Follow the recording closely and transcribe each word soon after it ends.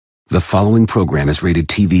The following program is rated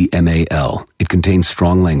TV MAL. It contains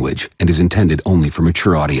strong language and is intended only for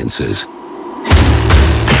mature audiences.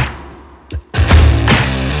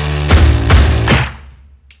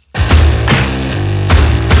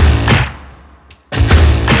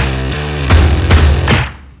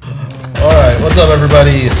 Alright, what's up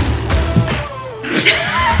everybody?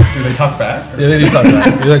 Do they talk back? Yeah, they do talk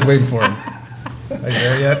back. You're like waiting for them. Are you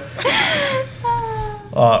there yet?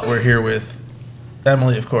 We're here with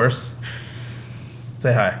Emily, of course.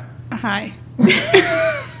 Say hi. Hi.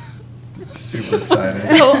 Super excited.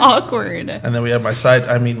 So awkward. And then we have my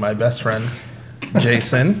best friend,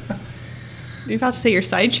 Jason. You about to say your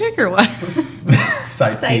side chick or what?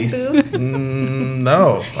 Side piece.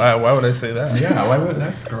 No. Why would I say that? Yeah, why would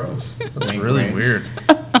that's gross. That's Wink, really wink. weird.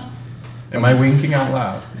 Am I winking out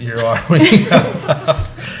loud? You are winking out loud.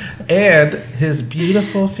 And his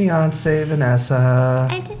beautiful fiance, Vanessa.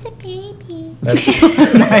 I'm just a baby.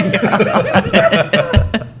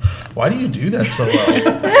 Why do you do that so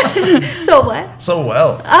well? So what? So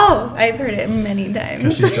well. Oh, I've heard it many Because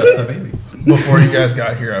times. she's just a baby. Before you guys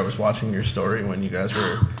got here, I was watching your story when you guys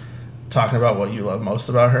were talking about what you love most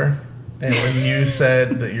about her. And when you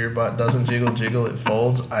said that your butt doesn't jiggle, it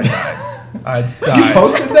folds, I died. You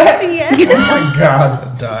posted that? Yeah. Oh my god.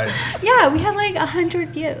 I died. Yeah, we had like 100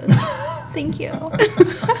 views. Thank you.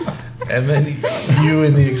 And then you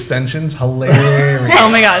in the extensions, hilarious. Oh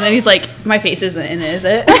my god. And then he's like, my face isn't in it, is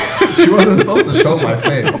it? She wasn't supposed to show my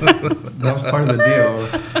face. That was part of the deal.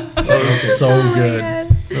 That was so Oh my good.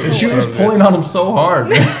 God. And she was So good. pulling on him so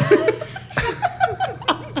hard.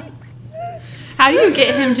 How do you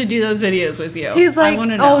get him to do those videos with you? He's I like,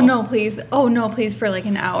 wanna know. oh no, please, for like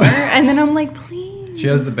an hour. And then I'm like, please. She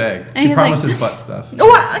has the bag. And She he's like- promises butt stuff.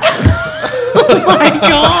 What? Oh my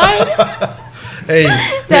god. Hey,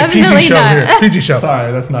 Definitely PG show not. here. PG show.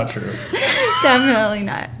 Sorry, that's not true. Definitely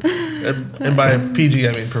not. And by PG,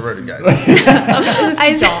 I mean perverted guys.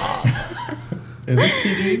 Stop. Is this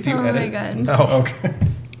PG? Do you Oh my edit? God. No. Okay.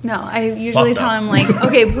 No, I usually Fuck tell that. him like,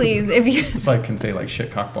 okay, please, if you. So I can say like shit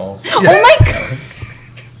cock balls. Oh my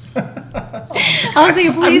God. I'll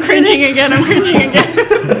say, please I'm do cringing this. again. I'm cringing again.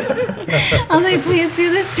 I'll say, please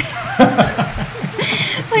do this.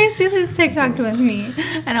 Please do this TikTok with me,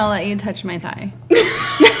 and I'll let you touch my thigh.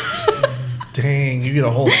 Dang, you get a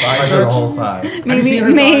whole I thigh got a touch? whole thigh. Have you Maybe, seen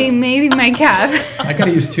her thighs? maybe my calf. I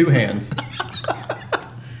gotta use two hands.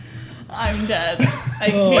 I'm dead. I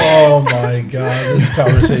can't. Oh my god, this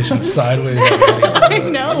conversation's sideways already. I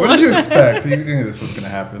know. What did you expect? You knew this was gonna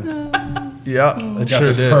happen. Yeah, it Got sure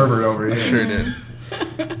this did. pervert over here. It sure did.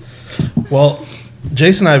 Well,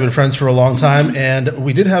 Jason and I have been friends for a long time, and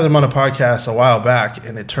we did have them on a podcast a while back,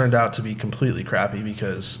 and it turned out to be completely crappy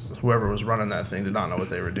because whoever was running that thing did not know what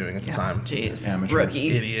they were doing at the time. Jeez. Amateur.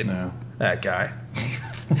 Rookie. Idiot. No. That guy.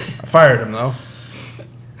 I fired him, though.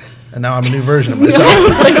 And now I'm a new version of myself. I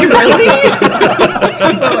was like, really?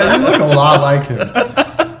 You look a lot like him.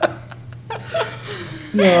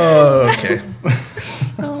 Okay.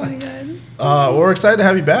 Oh my God. Well, we're excited to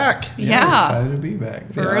have you back. Yeah. Excited to be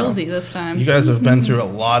back. For realsy this time. You guys have been through a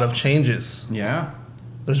lot of changes. Yeah,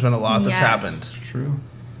 There's been a lot that's Yes. happened. it's true.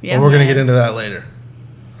 Yeah. But we're going to get into that later.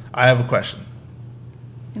 I have a question.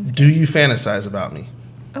 Do you fantasize about me?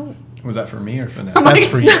 Oh, Was that for me or for Nat? That's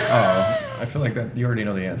for you. Oh, I feel like that you already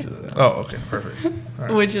know the answer to that. Oh, okay, perfect. All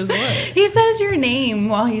right. Which is what? he says your name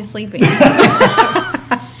while he's sleeping.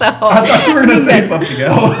 So I thought you were gonna say something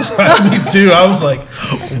else. Me too. I was like,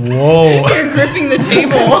 whoa, You're gripping the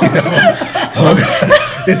table.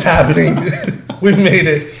 it's happening. We've made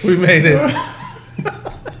it. We made it.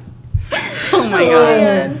 Oh my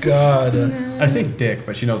god. Oh, God. I say dick,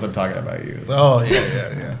 but she knows I'm talking about you. Oh,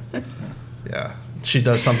 yeah. Yeah. She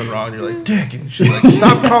does something wrong, and you're like, Dick. And she's like,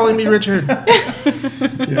 stop calling me Richard.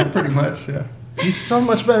 Yeah, pretty much. Yeah. He's so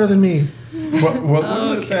much better than me. What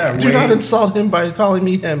was it that? Do not Wayne- insult him by calling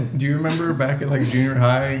me him. Do you remember back in like junior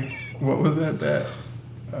high? What was that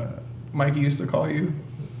Mikey used to call you?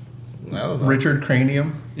 I don't know. Richard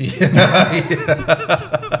Cranium. Yeah.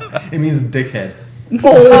 It means dickhead.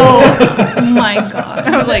 oh my God.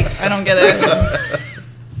 I was like, I don't get it.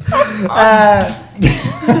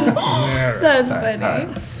 That's All funny. right.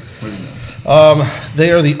 What do you know?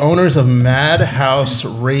 They are the owners of Madhouse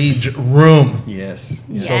Rage Room. Yes. So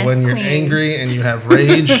Yes, when you're queen. angry and you have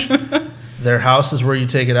rage, their house is where you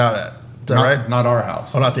take it out at. Is that right? Not our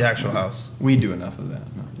house. Oh, not the actual house. We do enough of that.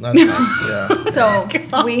 No. That's nice. Yeah.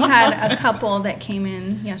 So we had a couple that came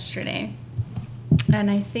in yesterday, and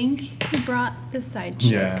I think he brought the side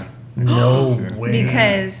chick Yeah. No Too. way.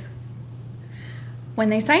 because when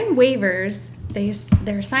they sign waivers,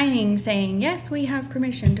 they're signing saying, yes, we have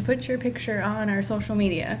permission to put your picture on our social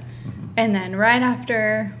media. And then right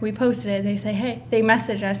after we posted it, they say, hey, they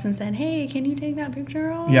messaged us and said, hey, can you take that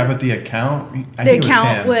picture off? Yeah, but the account, The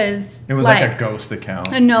account was it was like a ghost account.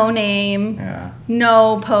 a no name, Yeah.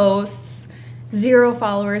 no posts, 0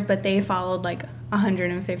 followers, but they followed like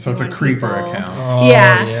 150. So it's a creeper account. Oh,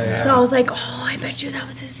 Yeah. So I was like, oh, I bet you that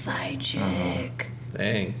was his side chick.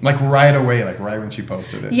 Dang. Like right away, like right when she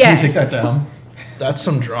posted it. Yes. Can you take that down? That's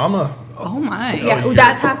some drama. Oh my. Yeah, you're-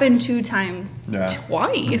 that's happened 2 times. Yeah.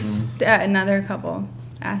 Twice. Another couple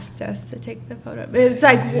asked us to take the photo. But it's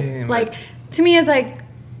like, Damn. like to me, it's like,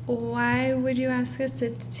 why would you ask us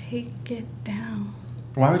to take it down?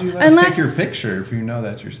 Why would you let us Unless- take your picture if you know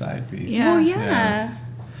that's your side piece? Yeah. Well, yeah. Yeah.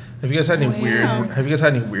 Have you guys had any Oh, weird? yeah. Have you guys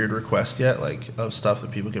had any weird requests yet, like of stuff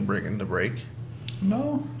that people can bring in to break?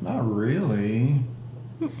 No, not really.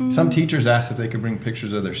 Some teachers asked if they could bring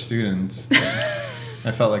pictures of their students.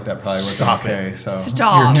 I felt like that probably wasn't Stop okay. it. So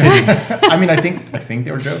Stop. I mean, I think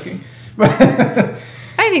they were joking. But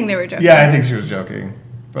I think they were joking. yeah, I think she was joking.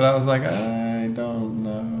 But I was like, I don't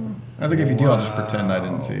know. I was like, if you do, I'll just pretend I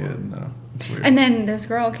didn't see it. No, it's weird. And then this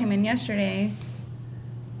girl came in yesterday,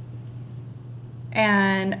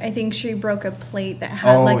 and I think she broke a plate that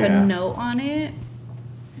had Oh, like yeah. a note on it.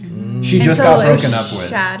 she And just so got it was broken up with.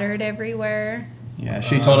 shattered everywhere. Yeah,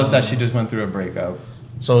 she told us that she just went through a breakup.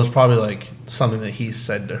 So it was probably like something that he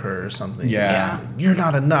said to her or something. Yeah. You're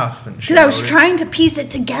not enough. And she Because I was wrote it. trying to piece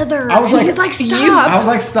it together. I was and like, he's like, stop. I was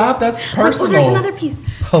like, stop, that's It's like, personal. oh, there's another piece.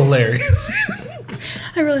 Hilarious.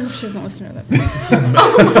 I really hope she doesn't listen to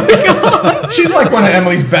that. She's like one of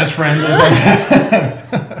Emily's best friends. I was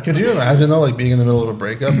like, Could you imagine though, like being in the middle of a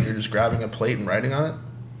breakup and you're just grabbing a plate and writing on it?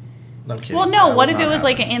 No, I'm kidding. Well, no. That What would if it not was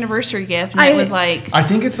like happen. an anniversary gift and I- it was like, I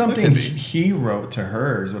think it's something could be. he wrote to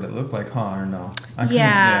her is what it looked like, huh? Or no? I couldn't-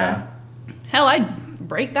 Yeah. hell, I'd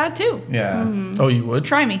break that too. Yeah. Oh, you would?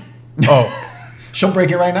 Try me. Oh, She'll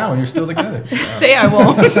break it right now when you're still together. Say I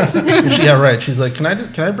won't. yeah, right. She's like, can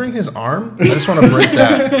I bring his arm? I just want to break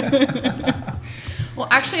that. Well,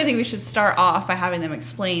 actually, I think we should start off by having them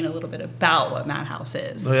explain a little bit about what Madhouse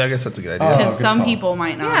is. Oh, yeah, I guess that's a good idea. Oh. Because good some call. people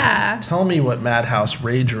might not. Yeah. Tell me what Madhouse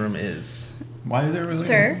Rage Room is. Why is there really?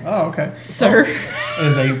 Sir. Oh, okay. Sir.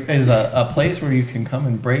 Is a place where you can come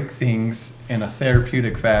and break things in a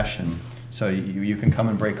therapeutic fashion. So you can come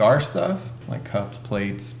and break our stuff, like cups,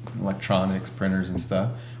 plates, electronics, printers, and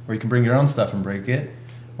stuff. Or you can bring your own stuff and break it.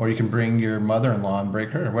 Or you can bring your mother-in-law and break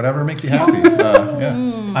her. Whatever makes you happy. Yeah.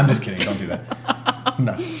 I'm just kidding. Don't do that.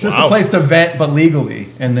 No. It's just a place to vent, but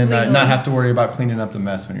legally. And then not have to worry about cleaning up the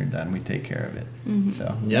mess when you're done. We take care of it.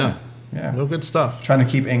 So, Yeah. yeah. Real good stuff. Trying to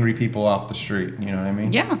keep angry people off the street. You know what I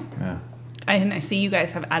mean? Yeah. Yeah. And I see you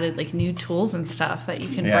guys have added like new tools and stuff that you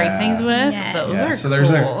can break Yeah. things with. Yes. Those Yeah, are so there's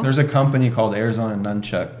cool. there's a company called Arizona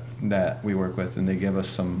Nunchuck that we work with, and they give us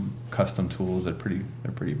some custom tools. They're pretty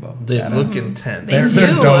above. They badass. look intense. They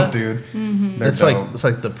They're do. dope, dude. They're It's dope.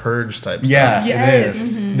 like the Purge type Yeah,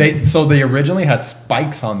 Yes. it is. They originally had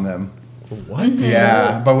spikes on them. stuff. What?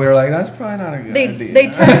 Yeah, but we were like, that's probably not a good They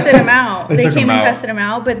idea. tested them out. They They took came 'em and out. tested them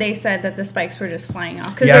out, but they said that the spikes were just flying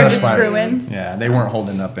off because Yeah, they're that's just fine. screw-ins. Yeah, they weren't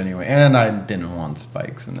holding up anyway, and I didn't want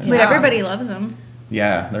spikes in there. But Yeah. everybody loves them.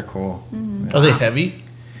 Yeah, they're cool. Are they heavy?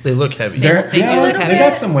 They look heavy. They do look They heavy.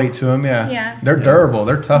 got some weight to them. Yeah. Yeah. They're durable.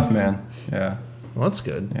 They're tough, man. Yeah. Well, that's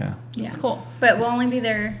good. Yeah. Yeah. It's cool. But we'll only be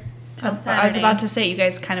there till Saturday. I was about to say, you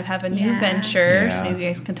guys kind of have a new Yeah. venture, so Yeah. maybe you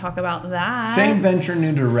guys can talk about that. Same venture,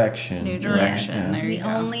 new direction. New direction. Yeah. There you The go.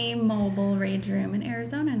 only mobile rage room in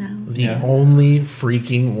Arizona now. The Yeah. only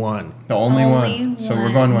freaking one. The only Only one. So we're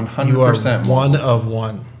one. going 100%. You are one mobile. of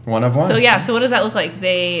one. One of one. So yeah, so what does that look like?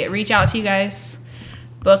 They reach out to you guys,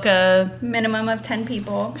 book a Minimum of 10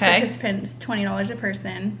 people. Okay. Participants, $20 a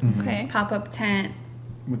person. okay. Pop-up tent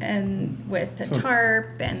and with a So-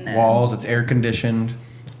 tarp and then Walls. It's air conditioned.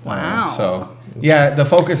 Wow. So yeah, the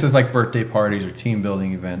focus is like birthday parties or team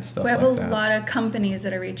building events, stuff we have like a that. lot of companies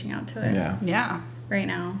that are reaching out to us Yeah. Yeah. right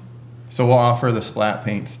now. So we'll offer the splat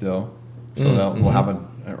paint still. So that we'll have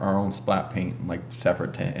our own splat paint, like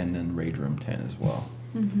separate tent, and then Rage Room tent as well.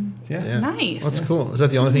 Yeah. Yeah. Nice. That's cool. Is that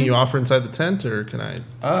the only thing you offer inside the tent, or can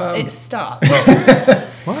I? Stop.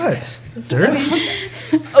 What? Dirty?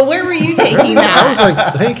 Oh, where were you taking I was that?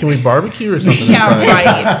 like, hey, can we barbecue or something? inside?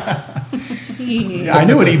 Yeah, right. Yeah, I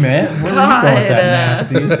knew what he meant. Where were you going with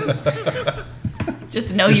that nasty?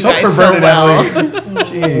 Just know You're you so guys so perverted, well. Emily.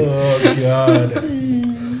 Jeez. Oh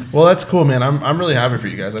God. Well, that's cool, man. I'm really happy for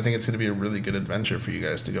you guys. I think it's going to be a really good adventure for you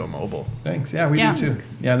guys to go mobile. Thanks. Yeah, we Yeah. do too.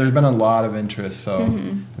 Yeah, there's been a lot of interest, so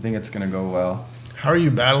I think it's going to go well. How are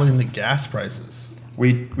you battling the gas prices?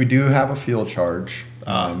 We do have a fuel charge,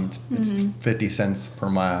 It's 50 cents per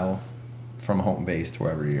mile from home base to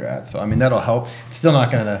wherever you're at. So, I mean, that'll help. It's still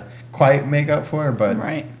not going to quite make up for it, but,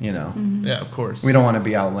 Right. you know, Yeah, of course. we don't want to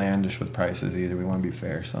be outlandish with prices either. We want to be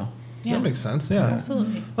fair, so. Yeah. That makes sense. Yeah.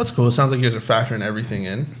 Absolutely. That's cool. It sounds like you guys are factoring everything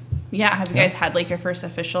in. Yeah. Have you guys had like your first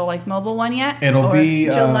official like mobile one yet? It'll Or- be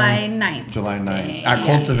July 9th. July 9th. Dang. At Yeah.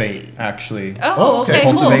 Cultivate, actually. Oh, okay. okay.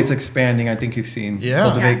 Cool. Cultivate's expanding. I think you've seen Yeah.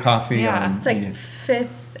 Cultivate Yeah. Coffee. Yeah. It's like 5th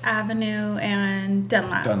Avenue and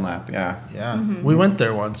Dunlap. Dunlap, yeah. Yeah. We went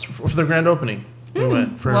there once for the grand opening. We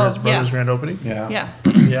went for Well, his brother's yeah. grand opening. Yeah. Yeah.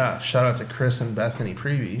 Yeah. Shout out to Chris and Bethany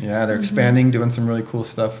Prevey. Yeah, they're expanding, doing some really cool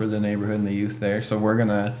stuff for the neighborhood and the youth there. So we're going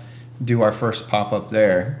to do our first pop-up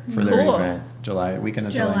there for their Cool. event, weekend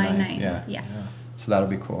of July July 9th. 9th. Yeah. Yeah. So that'll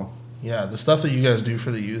be cool. Yeah. The stuff that you guys do for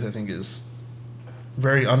the youth, I think, is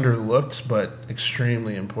very underlooked, but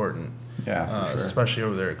extremely important. Yeah, for sure. Especially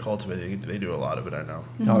over there at Cultivate. They do a lot of it, I know.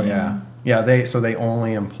 Oh, yeah. Yeah, they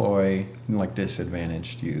only employ, like,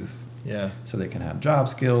 disadvantaged youth. Yeah. So they can have job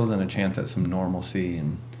skills and a chance at some normalcy.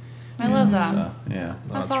 And I love that. so, yeah. No,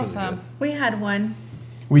 That's really awesome. good. We had one.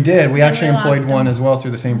 We did. We And actually we employed lost one him. as well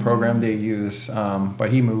through the same program they use,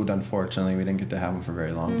 but he moved, unfortunately. We didn't get to have him for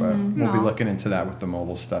very long, but we'll be Aw. looking into that with the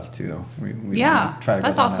mobile stuff, too. We Yeah, wanna try to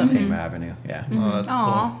that's go down awesome. that same avenue. Yeah. Oh, that's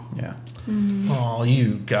Aw. Yeah. cool. Oh,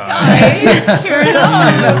 you guys. Guys, You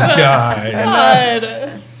guys.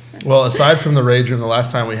 God. Well, aside from the rage room, the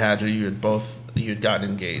last time we had you, you had gotten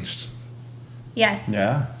engaged. Yes.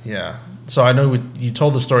 Yeah. Yeah. So I know you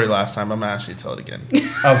told the story last time. I'm gonna ask you to tell it again.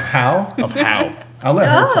 Of how? Of how? I'll let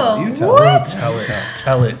her tell Oh, you. Tell what? Tell it.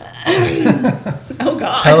 Tell it. Oh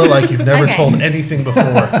God. Tell it like you've never Okay. told anything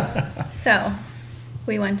before. So,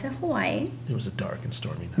 we went to Hawaii. It was a dark and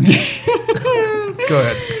stormy night. Go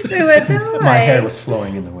ahead. We went to Hawaii My hair was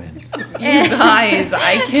flowing in the wind. You guys,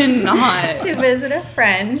 I cannot. to visit a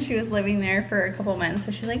friend. She was living there for a couple months.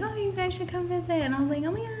 So she's like, oh, you guys should come visit. And I was like,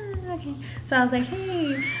 oh my God, okay. So I was like,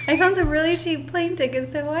 hey, I found some really cheap plane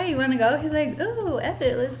tickets to Hawaii. You want to go? He's like, oh, F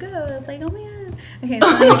it, let's go. I was like, oh my God. Okay,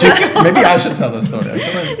 so then Maybe I should tell the story. I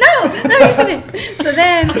feel like- no, let me finish. So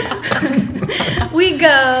then we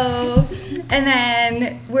go, and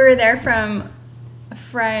then we were there from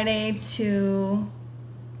Friday to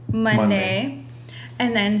Monday.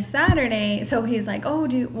 And then Saturday, so he's like, oh,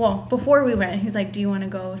 before we went, he's like, do you want to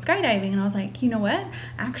go skydiving? And I was like, you know what?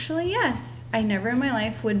 Actually, yes. I never in my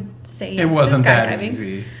life would say yes It wasn't to that skydiving.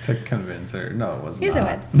 easy to convince her. No, it wasn't. Yes, it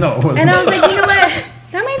was. No, it wasn't. And I was like, you know what?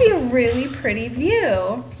 That might be a really pretty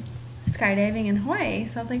view. Skydiving in Hawaii.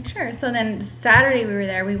 So I was like, sure. So then Saturday we were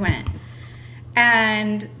there, we went.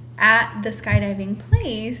 And at the skydiving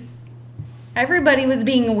place, everybody was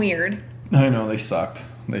being weird. I know, they sucked.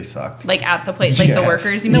 They sucked. Like at the place, like the Yes.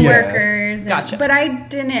 workers. You The mean? Yes. workers. and- Gotcha. But I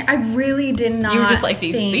really did not. You were just like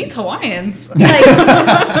think- these Hawaiians.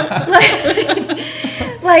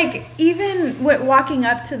 like even walking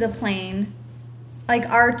up to the plane, like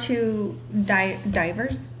our two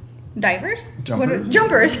divers? Jumpers?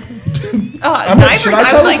 Jumpers. Divers. Should I I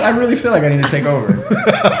tell was this? like, I really feel like I need to take over.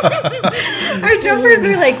 Our jumpers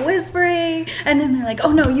were like whispering, and then they're like,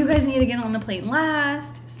 oh no, you guys need to get on the plane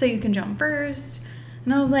last so you can jump first.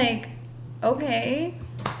 And I was like, okay.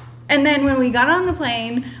 And then when we got on the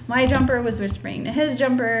plane, my jumper was whispering to his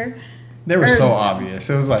jumper. They were so obvious.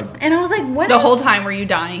 It was like, And I was like, what? the is- whole time were you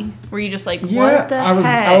dying? Were you just like, yeah, what the I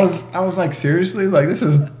heck? was like, seriously, like this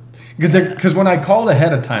is because when I called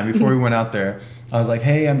ahead of time before we went out there, I was like,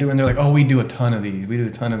 hey, I'm doing. They're like, oh, we do a ton of these. We do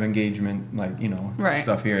a ton of engagement, like Right.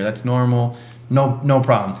 stuff here. That's normal. No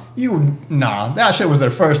problem. That shit was their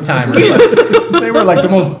first time. They were like the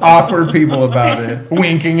most awkward people about it,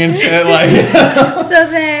 winking and shit. Like, So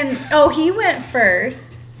then, he went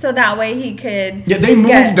first, so that way he could. yeah, they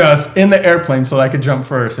moved us in the airplane so I could jump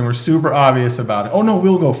first, and we're super obvious about it. Oh no,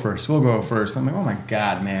 we'll go first. I'm like, oh my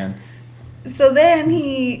God, man. So then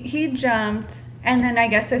he jumped, and then I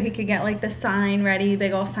guess so he could get like the sign ready,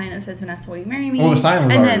 big old sign that says Vanessa, will you marry me? Well, the sign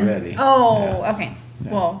was and already then, ready. Oh, Yeah. okay.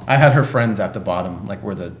 Yeah. Well, I had her friends at the bottom, like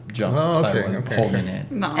where the jump Oh, sign okay, was, okay, holding it.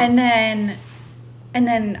 No. and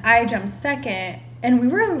then I jumped second, and we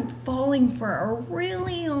were falling for a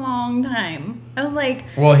really long time. I was like,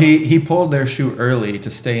 Well, he pulled their chute early to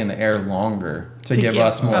stay in the air longer to give give-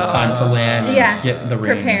 us more time to land and yeah, get the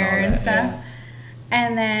rain prepare and, and all that, stuff.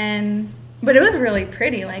 And then, but it was really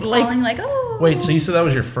pretty, like falling like, oh. Wait, so you said that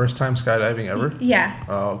was your first time skydiving ever? Yeah.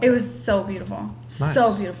 Oh, okay. It was so beautiful. Nice.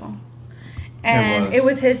 So beautiful. And was. it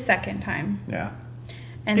was his second time. Yeah.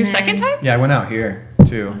 And Your then- second time? Yeah, I went out here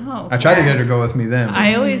too. Oh, I tried to yeah. get her to go with me then.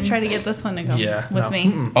 I always try to get this one to go Yeah, with no.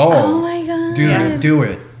 me. Oh my God. Dude, Yeah. do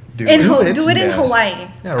it. Do Do it. it in Yes. Hawaii.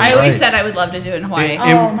 Yeah, I always right. said I would love to do it in Hawaii.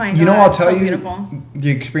 Oh my You know, God, I'll it's tell so you, beautiful. The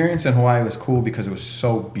experience in Hawaii was cool because it was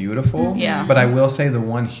so beautiful. Yeah. But I will say the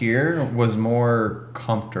one here was more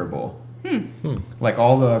comfortable. Like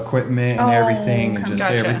all the equipment and everything, and just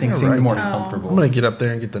Gotcha. everything You're seemed right. more I'm comfortable. gonna get up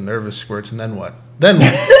there and get the nervous squirts, and then what? Then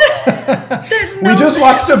what? There's We just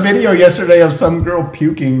watched a video yesterday of some girl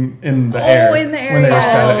puking in the air. in the air, when they were yeah.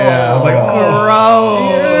 skydiving. Yeah, I was like,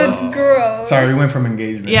 oh. It's gross. Sorry, we went from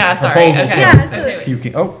engagement. Yeah, sorry. Proposals Okay. to Yeah, so-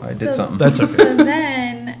 puking. Oh, I did something. That's okay. So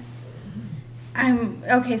then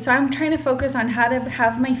so I'm trying to focus on how to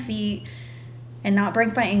have my feet and not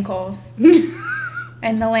break my ankles.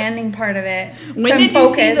 And the landing part of it. When So I'm did you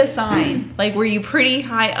see the focused. sign? Like, were you pretty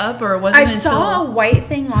high up, or was it I until... saw a white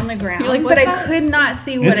thing on the ground, You're like, but what's I that? could not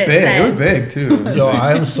see what It's it big. said. It was big, too. Yo,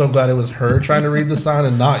 I am so glad it was her trying to read the sign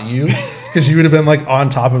and not you, because you would have been like on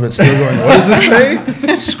top of it, still going, "What does this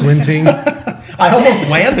say?" Squinting. I almost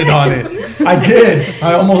landed on it. I did.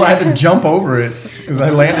 I had to jump over it because I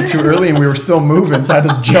landed too early and we were still moving, so I had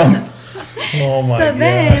to jump. Oh my So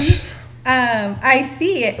gosh. then, I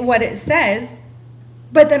see what it says,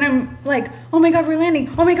 but then I'm like, oh my god, we're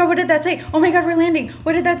landing. Oh my god, what did that say? Oh my god, we're landing.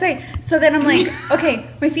 What did that say? So then I'm like, okay,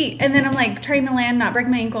 my feet. And then I'm like trying to land, not break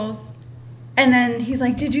my ankles. And then he's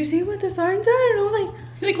like, did you see what the sign said? And I was like,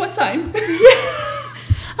 Like, what sign?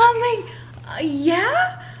 I'm like,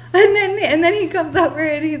 yeah. And then he comes over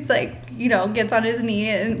and he's like, gets on his knee.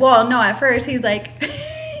 And well, no, at first he's like,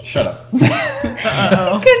 Shut up. couldn't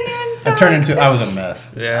even talk. I was a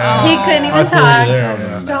mess. Yeah. He couldn't even I feel talk. you there.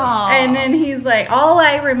 Stop. And then he's like, all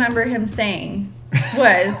I remember him saying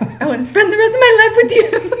was, I want to spend the rest of my life with you.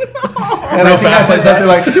 And I think I said something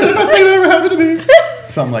like, "You're the best thing that ever happened to me."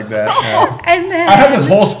 Something like that. Yeah. And then I had this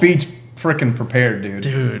whole speech freaking prepared, dude.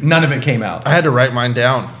 Dude. None of it came out. I had to write mine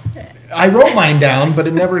down. I wrote mine down, but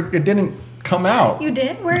it didn't come out. You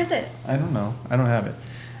did? Where is it? I don't know. I don't have it.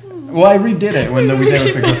 Well, I redid it when we did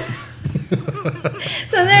it.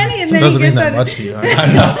 So then he, So it doesn't mean that much to you.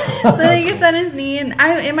 I know. So then he gets on his knee, and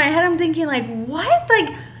in my head I'm thinking like, what?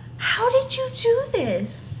 Like, how did you do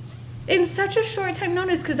this in such a short time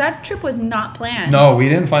notice? Because that trip was not planned. No, we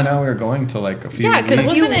didn't find out we were going till like a few Yeah, 'cause weeks.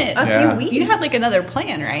 wasn't it a Yeah. few weeks? You had, like, another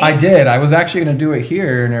plan, right? I did. I was actually going to do it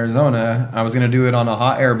here in Arizona. I was going to do it on a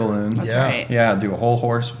hot air balloon. That's Yeah. right. Yeah, do a whole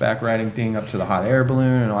horseback riding thing up to the hot air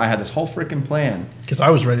balloon. And I had this whole freaking plan. Because I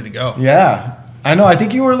was ready to go. Yeah. I know. I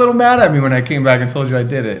think you were a little mad at me when I came back and told you I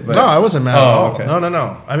did it. But No, I wasn't mad at all. okay.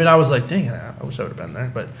 No. I mean, I was like, dang it, I wish I would have been there.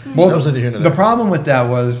 But Well, that was neither here nor the there. problem with that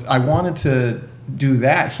was I wanted to do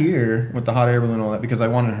that here with the hot air balloon and all that because I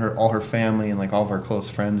wanted all her family and like all of our close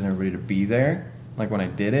friends and everybody to be there, like when I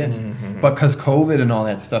did it. But because COVID and all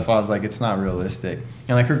that stuff, I was like, it's not realistic.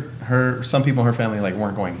 And like some people in her family like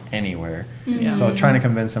weren't going anywhere. Yeah. So trying to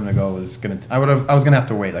convince them to go was I was gonna have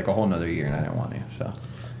to wait like a whole nother year, and I didn't want to.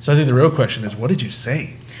 So I think the real question is, what did you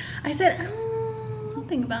say? I said, I'll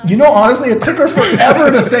think about it. You know, honestly, it took her forever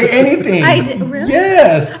to say anything. I did, really?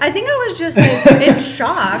 Yes. I think I was just like in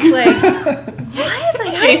shock. Like, what?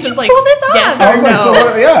 Like, how Jason's did you like, pull this off? yes I was or like, no. so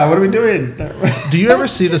what are we doing? Do you ever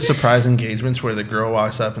see the surprise engagements where the girl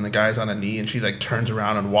walks up and the guy's on a knee and she like turns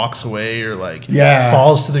around and walks away or like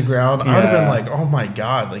falls to the ground? I would have been Yeah. like, oh my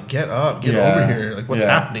god, like get up, get Yeah. over here, like what's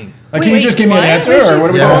Yeah. happening? Like, can Wait, you just give me an what? answer, Wait, or what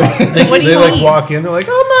are we doing? They, What do you they like mean? walk in, they're like,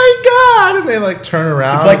 oh my god, and they like turn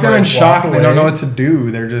around. It's like and, they're in shock walk and they don't know away. what to do.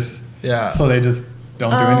 They're just Yeah. So they just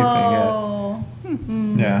don't do anything. Oh.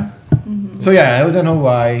 Yeah. So yeah, I was in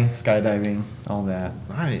Hawaii skydiving, all that.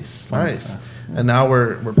 Nice, Fun nice. stuff. And now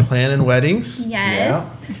we're planning weddings. Yes.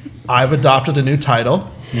 I've adopted a new title.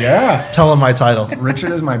 Yeah. Tell them my title.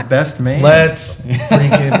 Richard is my best man. Let's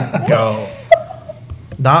freaking go.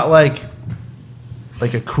 Not like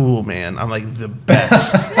a cool man. I'm like the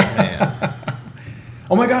best man.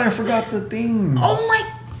 Oh my god, I forgot the thing. Oh my.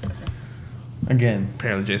 Again.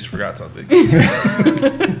 Apparently, Jason forgot something.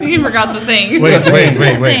 You forgot the thing. Wait.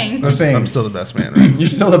 Thing. The thing. I'm still the best man, right? You're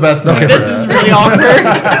still the best man. This is really awkward.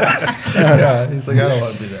 Yeah. He's like, I don't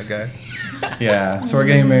want to be that guy. Yeah. So we're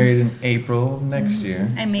getting married in April of next year.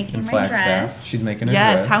 I'm making in my Flagstaff. dress. She's making her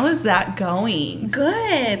Yes, dress. how is that going?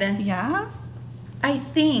 Good. Yeah? I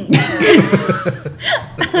think.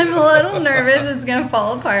 I'm a little nervous it's going to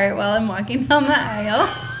fall apart while I'm walking down the aisle.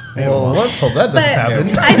 Well, let's hope that But doesn't happen.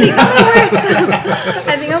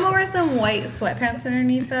 I think I'm gonna wear some white sweatpants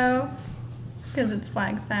underneath though, because it's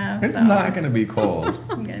Flagstaff. It's so not going to be cold.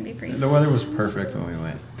 I'm gonna be free. The weather was perfect when we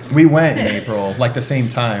went. We went in April, like the same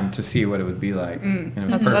time, to see what it would be like. And it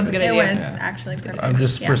was perfect. that's a good It idea. was Yeah. actually perfect. I'm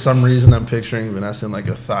just, Yeah. for some reason, I'm picturing Vanessa in like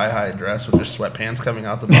a thigh-high dress with just sweatpants coming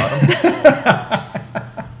out the bottom.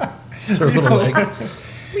 Her little legs.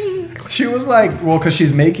 She was like, well, because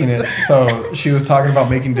she's making it, so she was talking about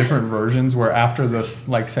making different versions where after this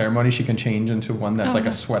like ceremony, she can change into one that's like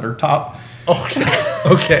a sweater top. Okay.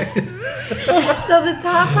 Okay. So the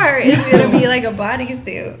top part is gonna be like a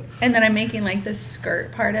bodysuit, and then I'm making like the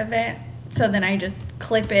skirt part of it. So then I just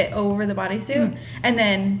clip it over the bodysuit, and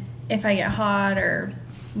then if I get hot or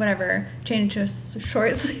whatever, change to a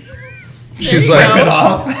short sleeve. She's like,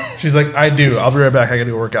 I do. I'll be right back. I gotta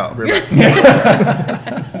go work out. I'll be right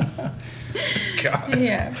back. God.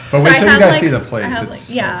 Yeah. But So wait I till you have, guys like- see the I place. have, It's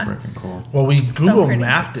like- yeah. so freaking cool. Well, we Google pretty.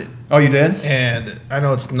 mapped it, Oh, you did? and I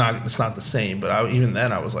know it's not the same, but even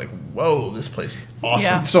then I was like, whoa, this place is awesome.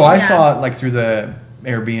 Yeah. So I Yeah. saw it like through the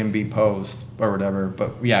Airbnb post or whatever.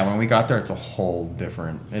 But yeah, when we got there, it's a whole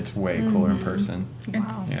different. It's way cooler in person.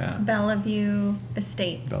 It's Yeah. Bellevue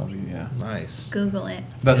Estates. Bellevue, yeah. Nice. Google it.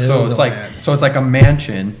 So Ew, it's like man. so it's like a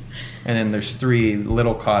mansion, and then there's 3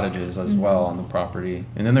 little cottages as well on the property,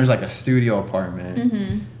 and then there's like a studio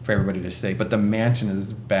apartment for everybody to stay. But the mansion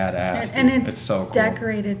is badass. And dude. it's so cool.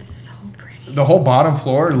 decorated so pretty. The whole bottom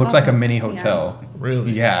floor looks like a awesome. mini Yeah. hotel.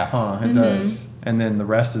 Really? Yeah, it does. And then the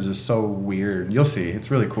rest is just so weird. You'll see. It's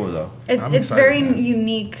really cool though. I'm It's excited, very man.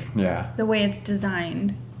 unique Yeah. the way it's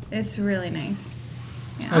designed. It's really nice.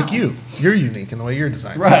 Yeah. Like you're unique in the way you're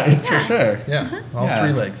designed. Right, for Yeah. sure. Yeah. All Yeah.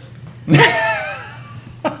 3 legs.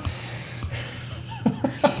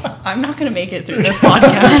 I'm not gonna make it through this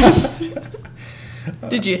podcast.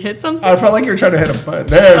 Did you hit something? I felt like you were trying to hit a button.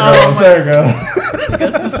 There it goes. my- There it goes.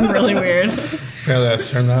 This is really weird. Apparently, I have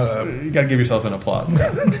to turn that up. You gotta give yourself an applause.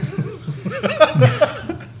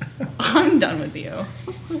 I'm done with you.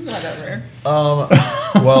 Whatever.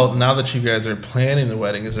 Well, now that you guys are planning the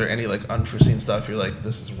wedding, is there any like unforeseen stuff you're like,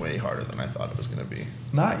 this is way harder than I thought it was gonna be?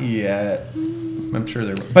 Not yet. I'm sure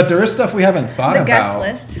there will. But there is stuff we haven't thought The about.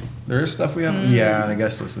 guest list. There is stuff we haven't. Yeah, the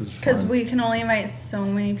guest list is Because fun. we can only invite so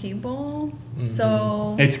many people.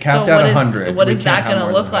 So It's capped So at what is- 100. what We is can't that have gonna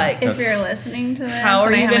more look than that. like? if That's- you're listening to this How are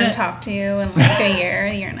and I you haven't gonna- talked to you in like a year,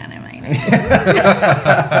 you're not invited.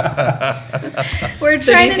 We're So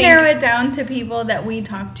do trying you to narrow think- it down to people that we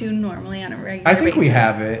talk to normally on a regular I think basis. we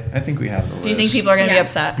have it. I think we have the list. Do you think people are gonna be Yeah.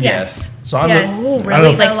 upset? Yes. So I'm Yes. the, Oh, I don't really? know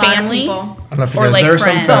if, Like A lot of family? people. I don't know if you or guys, like There's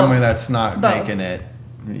some friends. family Both. that's not Both. making it.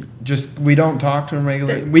 Just we don't talk to them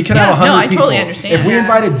regularly. We can Yeah, have 100 no, I people. totally understand. If we Yeah.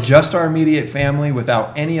 invited just our immediate family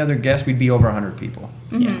without any other guests, we'd be over 100 people.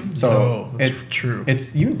 So Oh, that's true.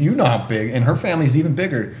 It's you know how big, and her family's even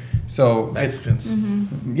bigger. So it's Mexicans.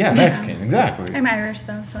 yeah, Mexican exactly. I'm Irish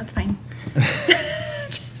though, so it's fine.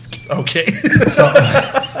 Okay. So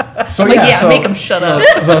Like, yeah, yeah, so, make 'em shut up.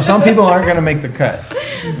 So some people aren't going to make the cut.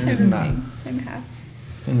 It's not. I'm half.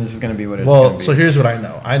 And this is going to be what it's Well, going to be. so here's what I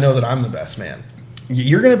know. I know that I'm the best man.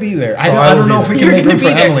 You're going to be there. So I I will don't know be if we there. can You're make room for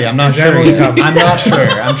gonna be there. Emily. I'm not Is sure. Emily yet. coming? I'm not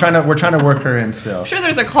sure. We're trying to work her in still. I'm sure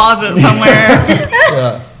there's a closet somewhere.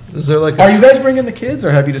 Yeah. Is there like? Are you guys bringing the kids,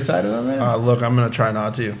 or have you decided on that? Look, I'm gonna try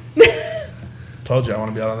not to. Told you I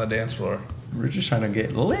want to be out on the dance floor. We're just trying to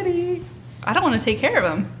get Liddy. I don't want to take care of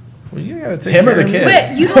him. Well, you gotta take Him or care the of me. kid?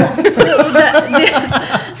 But you don't.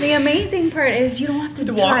 The amazing part is you don't have to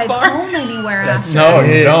To walk drive far? home anywhere That's after. No,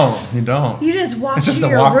 you it. don't. You don't. You just walk It's just to a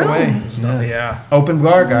your walk room. away. Yeah. Open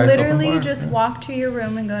bar, guys. Literally, open bar. just walk to your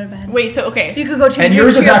room and go to bed. Wait, so okay. You could go change. And your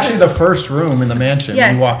yours is your- actually the first room in the mansion.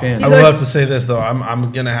 Yes. You walk in. I You will go- have to say this though.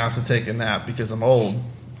 I'm gonna have to take a nap because I'm old.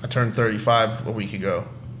 I turned 35 a week ago,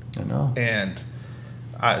 I know. and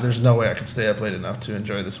there's no way I could stay up late enough to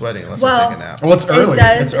enjoy this wedding unless I Well, take a nap. Well, it's early. It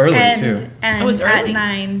does It's early end, too. And Oh, it's at early.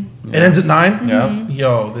 9. It ends at 9. Yeah.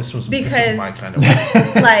 Yo, this is Because- my kind of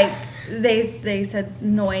wedding. Like they said,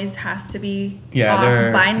 noise has to be Yeah, off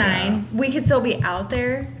they're- by 9. We could still be out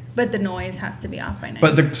there, but the noise has to be off by 9.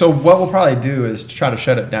 But so what we'll probably do is try to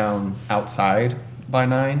shut it down outside by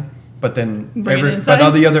 9. But then Bring it inside? but all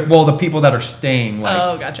the the people that are staying, like,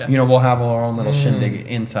 Oh, gotcha. you know, we'll have our own little shindig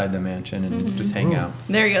inside the mansion and just hang out.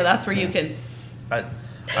 There you go. That's where you can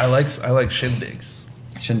I like shindigs.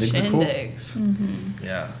 Shindigs are cool. shindigs.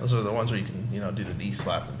 Yeah, those are the ones where you can do the knee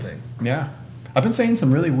slapping thing. Yeah, I've been saying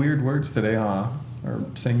some really weird words today, huh? Or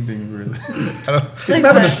saying things really. I don't, I'm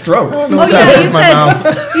having a what? stroke. Oh what's yeah, happening you with my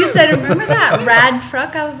mouth. said, you said, remember that rad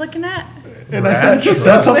truck I was looking at? And I Rad said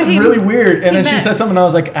truck. something He- really weird, and then she meant- said something. And I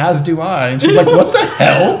was like, "As do I," and she's like, "What the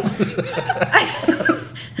hell?"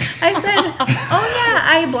 I said, oh yeah,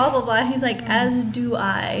 I blah blah blah. He's like, as do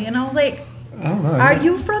I, and I was like, I don't know. are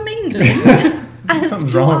you from England? As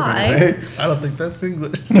Something's do wrong with I. me. Right? I don't think that's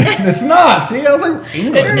English. It's not. See, I was like,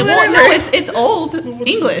 English. Well, no, it's old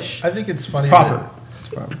English. I think it's funny Proper. It's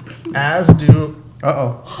proper. that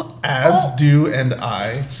Uh-oh. as do and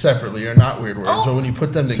I separately are not weird words, but when you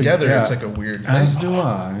put them together, yeah. it's like a weird thing. As do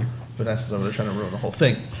I. Vanessa's over there trying to ruin the whole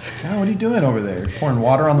thing. God, what are you doing over there? Pouring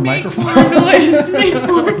water on the microphone?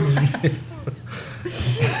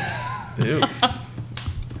 Ew.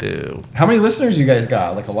 Ew. How many listeners you guys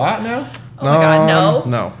got? Like a lot now? Oh my God, no.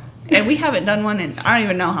 No. And we haven't done one in I don't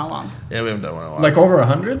even know how long. Yeah, we haven't done one in a while. Like over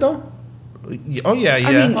 100 though? Oh yeah,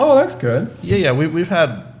 yeah. mean- Oh, that's good. Yeah. We've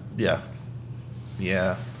had yeah.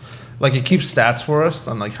 Like it keeps stats for us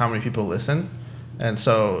on like how many people listen, and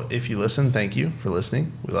so if you listen, thank you for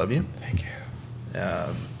listening. We love you. Thank you.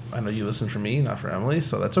 I know you listen for me, not for Emily,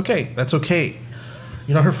 so that's okay. That's okay.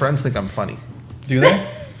 You know her friends think I'm funny. Do they?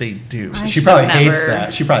 They do. I She should probably have hates never-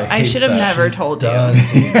 that. She probably I hates should have that. never told you.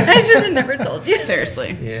 I should have never told you.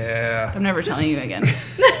 Seriously. Yeah. I'm never telling you again.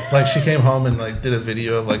 Like she came home and like did a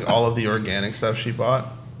video of like all of the organic stuff she bought.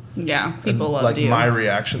 Yeah, people And, loved like you. my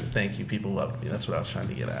reaction. Thank you. People loved me. That's what I was trying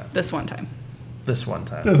to get at. This one time. This one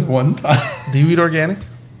time. This one time. Do you eat organic?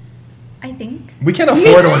 I think. We can't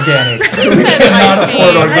afford organic. said we cannot I afford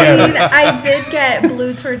think. I organic. mean, I did get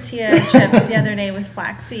blue tortilla chips the other day with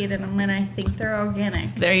flaxseed, and I think they're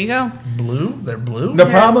organic. There you go. Blue? They're blue? The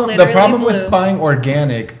They're problem literally blue. with buying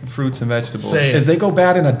organic fruits and vegetables Say it. is they go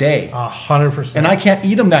bad in a day. 100%. And I can't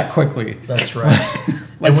eat them that quickly. That's right.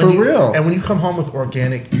 Like, And when for you- real. And when you come home with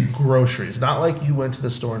organic groceries, not like you went to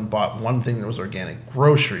the store and bought one thing that was organic,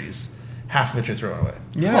 groceries, half of it you're throwing away.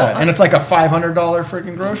 Yeah, and it's like a $500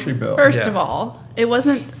 freaking grocery bill. First Yeah. of all, it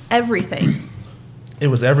wasn't everything. It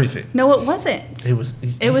was everything. No, it wasn't. It was.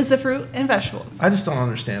 It was the fruit and vegetables. I just don't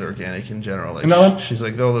understand organic in general. Like, No. she's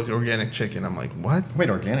like, oh, look, organic chicken. I'm like, what? Wait,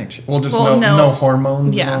 organic? Well, just Well, no no.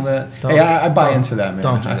 hormones Yeah. and all that. Don't- Hey, I buy don't- into that, man.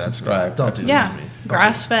 Don't do I that. subscribe. Don't do Yeah. this to me. Don't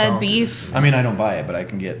Grass-fed do- don't do beef. this to me. I mean, I don't buy it, but I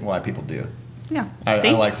can get why people do. Yeah. I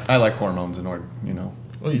See? like hormones and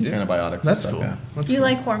Oh, you do? antibiotics. That's and cool. stuff, That's Do you cool.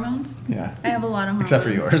 like hormones? Yeah. I have a lot of hormones. Except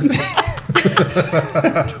for yours.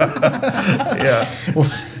 Yeah. Well,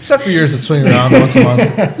 except for yours that swing around once a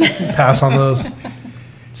month. Pass on those.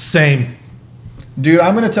 Same. Dude,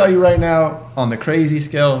 I'm gonna tell you right now, on the crazy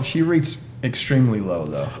scale, she rates extremely low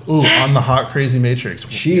though. Ooh, on the hot crazy matrix.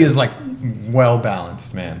 She is like well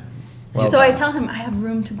balanced, man. Well So I balanced. tell him I have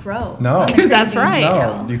room to grow. No. on the That's crazy right. No,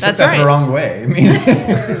 scale. you took That's that right. the wrong way. I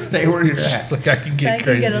mean, stay where you're She's at. like, I can So I get can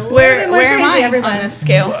crazy. get a little Where bit more am crazy I every on month. this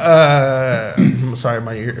scale? I'm sorry,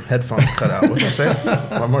 my headphones cut out. What did I say?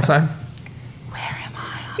 One more time. Where am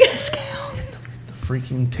I on this scale? The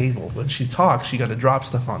freaking table. When she talks, she got to drop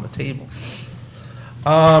stuff on the table.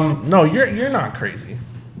 No, you're not crazy.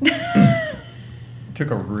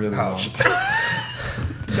 Took a really long Ouch.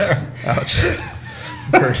 time. Ouch.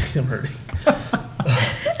 I'm hurting.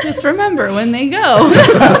 Just remember when they go.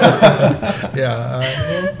 Yeah, I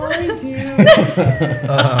will find you.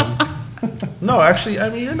 No, actually, I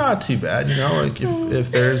mean, you're not too bad. You know, like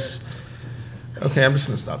if there's. Okay, I'm just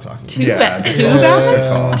gonna stop talking. Too Yeah, bad. dude. Too Yeah.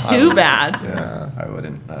 bad. I Too would- bad. Yeah, I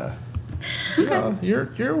wouldn't. No,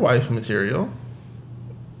 you're wife material.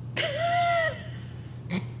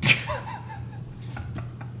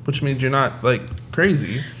 Which means you're not like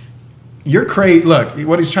crazy. You're crazy. Look,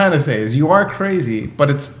 what he's trying to say is you are crazy, but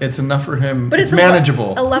it's enough for him. But it's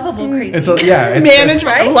manageable. A lovable crazy. It's a yeah. It's,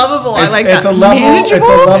 Manageable. right? Lovable. I It's, like it's that. a level. Manageable? It's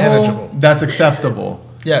a level Manageable. that's acceptable.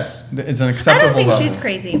 Yes. It's an I acceptable don't think level. she's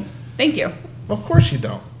crazy. Thank you. Of course you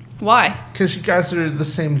don't. Why? Because you guys are the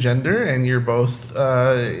same gender and you're both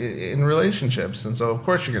in relationships, and so of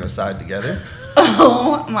course you're gonna side together.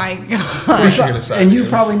 Oh my god. Of course you're gonna side. And you've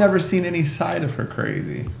together. probably never seen any side of her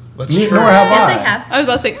crazy. That's Nor true. have Yes, I. I have. I was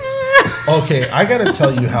about to say. Okay, I gotta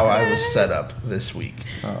tell you how I was set up this week.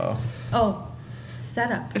 Uh-oh. Oh,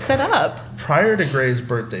 setup. Set up. Prior to Gray's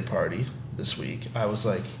birthday party this week, I was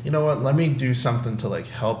like, you know what? Let me do something to like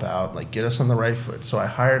help out, like get us on the right foot. So I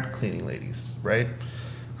hired cleaning ladies, right?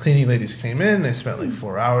 Cleaning ladies came in. They spent like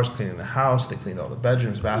 4 hours cleaning the house. They cleaned all the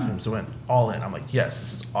bedrooms, bathrooms. They went all in. I'm like, yes,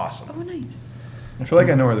 this is awesome. Oh, nice. I feel like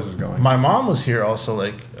I know where this is going. My mom was here also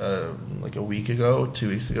like a week ago, 2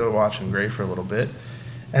 weeks ago, watching Gray for a little bit,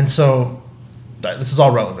 and so this is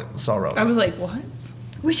all relevant. This is all I relevant. was like, what?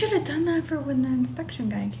 We should have done that for when the inspection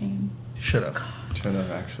guy came. Should have. Should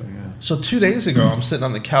have actually. Yeah. So 2 days ago, I'm sitting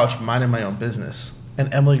on the couch minding my own business,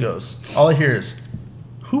 and Emily goes, all I hear is,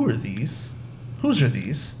 "Who are these? Whose are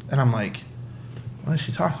these?" And I'm like, what is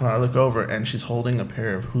she talking about? I look over, and she's holding a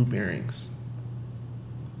pair of hoop earrings.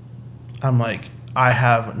 I'm like, I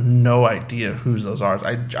have no idea whose those are.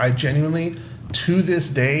 I genuinely to this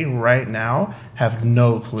day, right now, have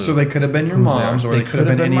no clue. So they could have been your who's moms, there. or they could have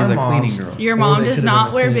been any my of the moms. cleaning girls. Your Or mom they does could've not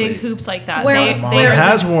been wear the big cleaning. hoops like that. Where- They Mom are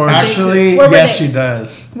has worn. Actually, Where were yes, they? she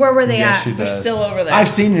does. Where were they Yes, at? she They're does. still over there. I've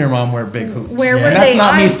seen your mom wear big hoops. Where Yeah. were And that's they?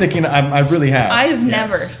 not me sticking. I really have. I've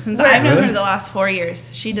never, since Where- I've known Really? her the last 4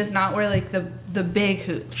 years, she does not wear like the big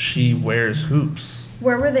hoops She wears hoops.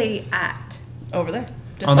 Where were they at? over there.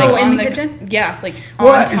 Just On like the- in the their- kitchen? Yeah, like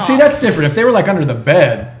well, on top. see, that's different. If they were like under the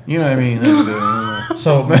bed, you know what I mean?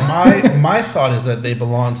 So my thought is that they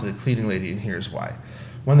belong to the cleaning lady, and here's why.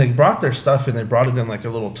 When they brought their stuff in, they brought it in like a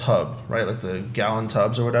little tub, right? Like the gallon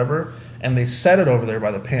tubs or whatever, and they set it over there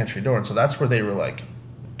by the pantry door, and so that's where they were like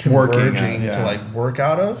Working at, converging yeah. to like work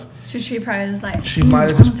out of. So she probably was like, She might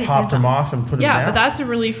have I'm gonna just take popped these them off. off and put them Yeah, down. but that's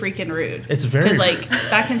really freaking rude. It's very because like rude.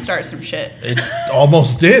 that can start some shit. It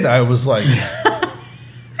almost did. I was like,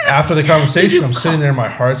 after the conversation, I'm sitting there, my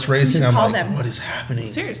heart's racing. should I'm call like, them. what is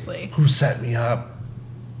happening? Seriously. Who set me up?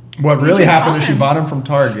 What You really should happened call is she them. bought them from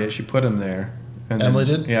Target. She put them there. And Emily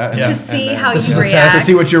did? Yeah. and Yeah. To then- see and how This you is a test. react. to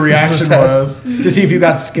see what your This reaction is a test. was, to see if you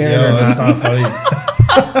got scared Yeah, or that's not.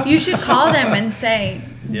 not funny. You should call them and say,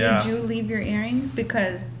 Yeah. did you leave your earrings?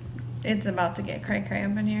 Because it's about to get cray-cray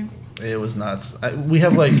up in here. It was nuts. We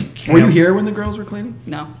have like Were you here when the girls were cleaning?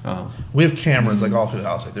 No. Oh. We have cameras like all through the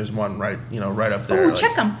house. Like there's one right, right up there. Oh, like-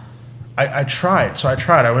 check them. I tried. So I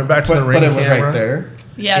tried. I went back to the ring But it was camera. right there.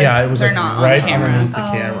 Yeah, it was they're like not right on camera. underneath the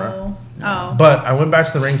camera. Oh. But I went back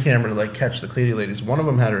to the ring camera to like catch the cleaning ladies. One of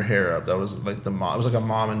them had her hair up. That was like the mom. It was like a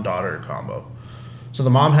mom and daughter combo. So the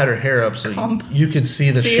mom had her hair up, so Combo. you could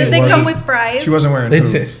see that See, she Did they wasn't. come with fries? She wasn't wearing They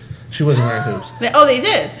hoops. did. She wasn't wearing hoops. They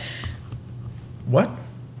did. What?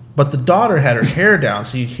 But the daughter had her hair down,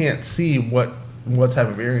 so you can't see what type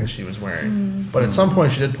of earrings she was wearing. But at some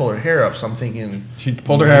point, she did pull her hair up. So I'm thinking She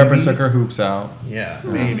pulled her hair up and maybe- took her hoops out. Yeah,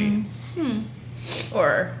 maybe.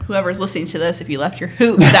 Or whoever's listening to this, if you left your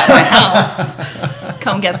hoops at my house,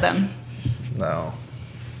 come get them. No,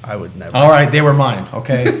 I would never. All right, they were mine.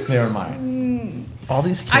 Okay, they were mine. All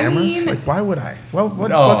these I cameras? mean- Like, why would I? Well,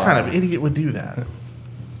 what Oh. kind of idiot would do that?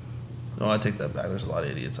 No, I take that back. There's a lot of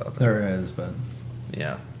idiots out there. There is, but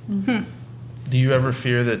Yeah. Do you ever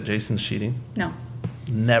fear that Jason's cheating? No.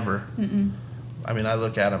 Never. I mean, I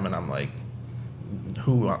look at him and I'm like,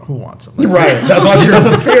 who wants him? Like, right. That's why she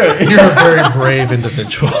doesn't fear it. You're a very brave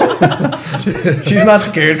individoal. She's not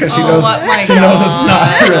scared because she Oh, knows my she knows it's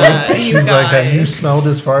not God. realistic. You She's like, have you guys. smelled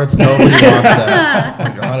his farts? Nobody wants that.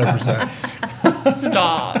 Like 100%.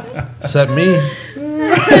 Stop. Except me.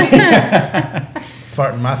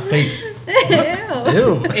 Fart in my face. Ew.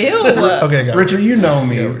 Ew. Okay, got it. Richard, you know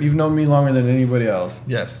me. Yeah. You've known me longer than anybody else.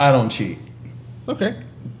 Yes. I don't cheat. Okay.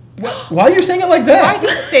 Why are you saying it like that? Why do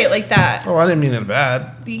you say it like that? Oh, I didn't mean it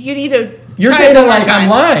bad. You need to. You're try saying it one more like I'm time.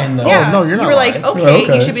 lying, though. Yeah. no, you're not You were like, lying. okay.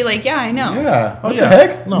 Okay. You should be like, yeah, I know. Yeah. What yeah. the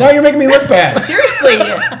heck? No. Now you're making me look bad. Seriously,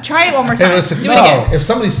 try it one more time. Hey, listen. Do no. it again. If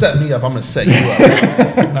somebody set me up, I'm going to set you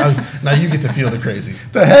up. now you get to feel the crazy.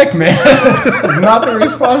 The heck, man? It's not the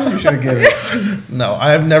response you should have given. No,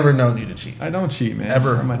 I have never known you to cheat. I don't cheat, man.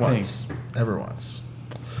 Ever It's not my once. Ever once.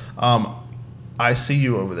 I see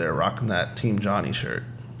you over there rocking that Team Johnny shirt.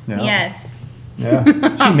 thing. Yeah. Yes. Yeah.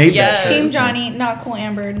 She made Yes. that. Team shirt. Johnny, not cool.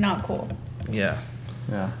 Amber, not cool. Yeah.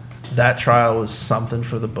 Yeah. That trial was something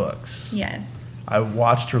for the books. Yes. I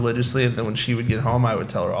watched religiously, and then when she would get home, I would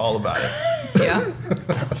tell her all about it. Yeah.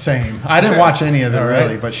 Same. I didn't watch any of it All right.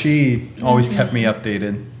 really, but she always kept me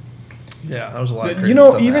updated. Yeah, that was a lot of crazy You know,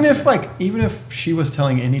 stuff even if she was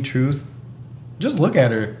telling any truth, just look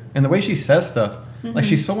at her and the way she says stuff. Like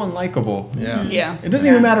she's so unlikable. Yeah. Yeah. It doesn't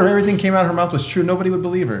even matter if everything came out of her mouth was true. Nobody would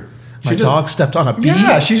believe her. My dog stepped on a bee.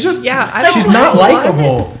 Yeah, she's just. Yeah, I don't she's know not why.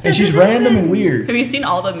 likable, and she's random and weird. Have you seen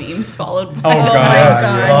all the memes followed? Oh, by my God.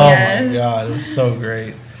 God. Oh Yes. my god, it was so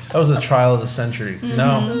great. That was the trial of the century.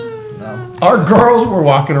 No. Our girls were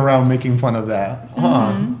walking around making fun of that.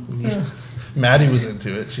 Huh. Yes. Maddie was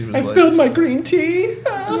into it. She was I like, spilled my green tea.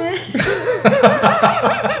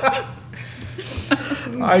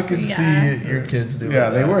 I could Yeah. see your kids doing Yeah,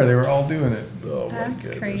 that. they were. They were all doing it. Oh my That's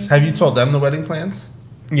goodness. crazy. Have you told them the wedding plans?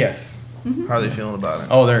 Yes. How are they feeling about it?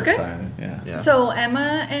 Oh, they're Good. excited. Yeah. Yeah. So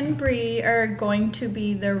Emma and Bree are going to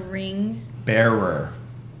be the ring Bearer.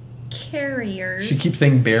 carriers. She keeps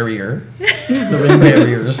saying barrier. The ring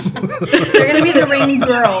barriers. They're gonna be the ring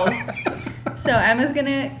girls. So Emma's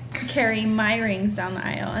gonna carry my rings down the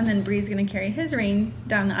aisle, and then Bree's gonna carry his ring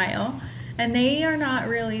down the aisle. And they are not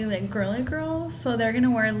really like girly girls, so they're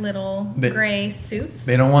gonna wear little They- gray suits,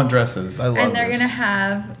 They don't want dresses. I love and they're this. gonna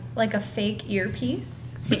have like a fake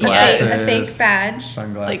earpiece, Glasses. a fake badge,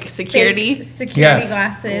 Sunglasses. Like security. fake security Yes.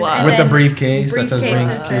 glasses, Love. and With the then briefcase that says ring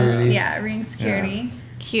briefcase security. Yeah, ring security.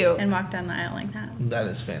 Cute. and walk down the aisle like that. That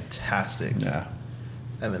is fantastic. Yeah.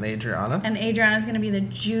 And then Adriana. And Adriana's going to be the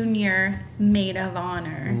junior maid of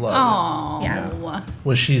honor. Love Oh. Yeah. it.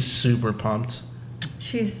 Was she super pumped?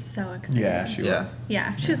 She's so excited. Yeah, she Yeah. was.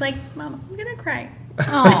 Yeah, she's like, Mom, I'm going to cry.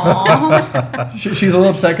 Aww. She's a little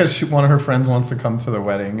upset because one of her friends wants to come to the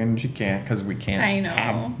wedding and she can't because we can't. I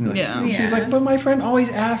know. Yeah. And she's Yeah. like, but my friend always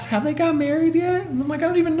asks, have they got married yet? And I'm like, I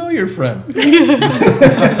don't even know your friend.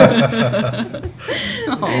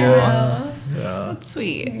 Yeah. That's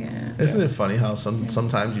sweet. Yeah. Isn't it funny how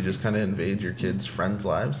sometimes you just kind of invade your kids' friends'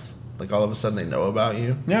 lives? Like all of a sudden they know about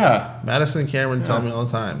you. Yeah. Madison and Cameron tell me all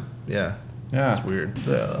the time. Yeah. Yeah. It's weird.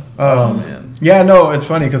 Yeah. Oh, man. Yeah, no, it's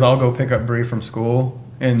funny because I'll go pick up Bree from school,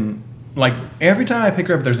 and like every time I pick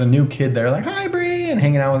her up, there's a new kid there, like, hi, Bree, and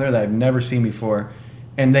hanging out with her that I've never seen before.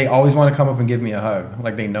 And they always want to come up and give me a hug.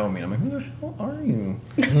 Like they know me. And I'm like, who the hell are you?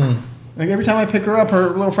 Like every time I pick her up, her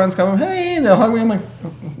little friends come, hey, and they'll hug me. I'm like,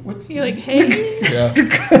 what? You're like, hey. Yeah.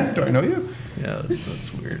 Do I know you? Yeah,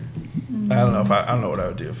 that's weird. I don't know I don't know what I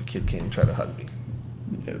would do if a kid came and tried to hug me.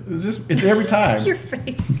 It's every time. Your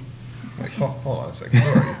face. Like, hold on a second.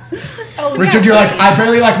 Who are you? Oh, Richard, you're like, I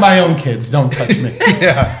barely like my own kids. Don't touch me.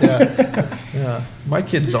 Yeah. My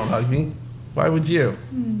kids don't hug me. Why would you?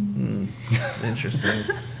 Interesting.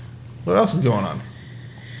 What else is going on?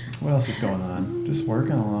 What else is going on? Just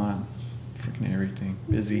working a lot. Freaking everything.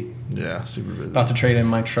 Busy. Yeah, super busy. About to trade in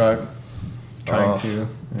my truck. Trying Oh. to.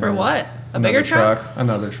 For Yeah. what? A Another bigger truck?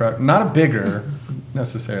 Another truck. Not a bigger,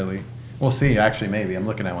 necessarily. We'll see. Actually, maybe. I'm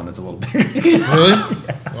looking at one that's a little bigger. Really?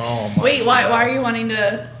 Oh my. Wait, why are you wanting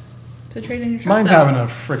to trade in your truck? Mine's though? having a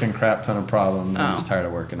freaking crap ton of problems. I'm Oh. just tired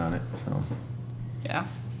of working on it. So, Yeah.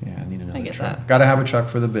 yeah, I need another get truck. that. Got to have a truck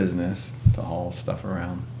for the business to haul stuff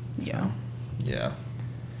around. Yeah. Yeah.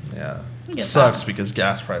 Yeah. I get Sucks that. because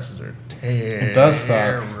gas prices are terrible. It does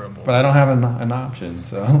suck. But I don't have an option,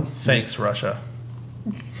 so. Thanks, Russia.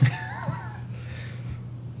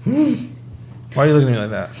 Why are you looking at me like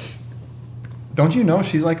that? Don't you know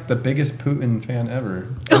she's like the biggest Putin fan ever?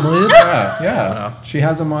 Emily is? Yeah, yeah. Wow. She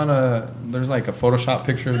has him on there's like a Photoshop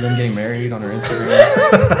picture of them getting married on her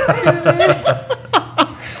Instagram.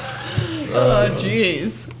 Oh,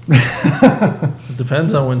 jeez.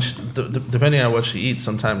 Depends on when depending on what she eats,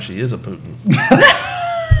 sometimes she is a Putin.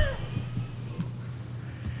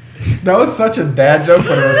 That was such a dad joke,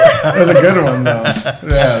 but it was a good one though. Yeah,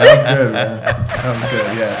 that was good, man. That was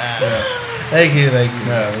good, yes. Thank you.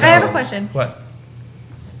 Yeah, I have a question. What?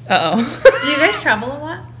 Uh-oh. Do you guys travel a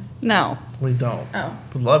lot? No. We don't. Oh.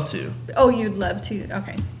 Would love to. Oh, you'd love to.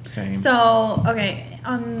 Okay. Same. So, okay,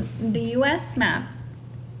 on the U.S. map,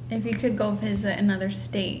 if you could go visit another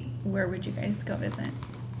state, where would you guys go visit?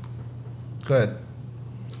 Good.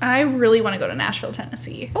 I really want to go to Nashville,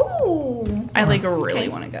 Tennessee. Ooh. I like really Okay.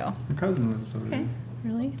 want to go. Her cousin lives over Okay. there.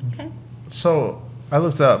 Really? Okay. So I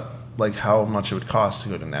looked up like how much it would cost to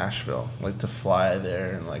go to Nashville, like to fly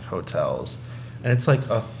there and like hotels, and it's like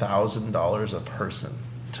 $1,000 a person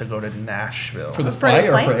to go to Nashville For the For the flight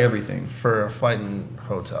or flight? for everything? for a flight and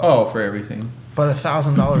hotel. Oh, for everything. But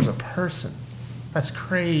 $1,000 a person. That's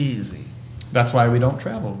crazy. That's why we don't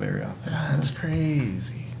travel very often. That's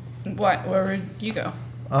crazy. What? Where would you go?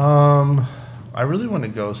 I really want to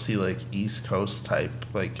go see like East Coast type.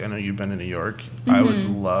 Like I know you've been to New York. I would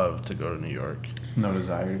love to go to New York. No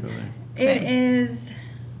desire to go there. It is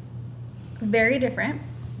very different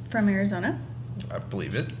from Arizona. I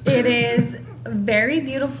believe it. It is very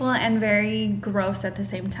beautiful and very gross at the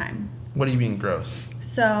same time. What do you mean gross?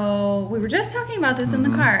 So we were just talking about this in the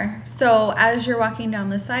car. So as you're walking down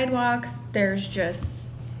the sidewalks, there's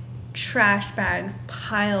just trash bags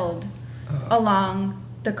piled along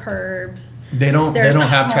the curbs. They don't There's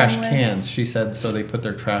have trash homeless- cans. She said so they put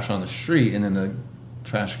their trash on the street and then the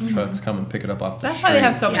trash trucks come and pick it up off the That's street. why they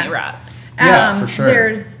have so many Yeah. rats. Yeah, for sure.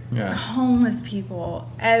 There's Yeah. homeless people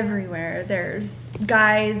everywhere. There's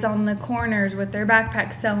guys on the corners with their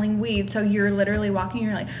backpacks selling weed. So you're literally walking,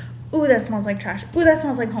 you're like, ooh, that smells like trash. Ooh, that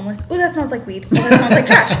smells like homeless. Ooh, that smells like weed. Ooh, that smells like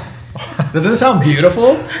trash. Doesn't it sound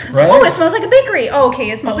beautiful? Right? Oh, it smells like a bakery. Oh, okay,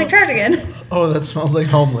 it smells like trash again. Oh, that smells like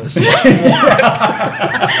homeless. There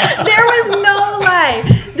was no lie.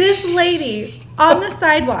 This lady on the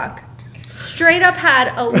sidewalk straight up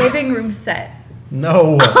had a living room set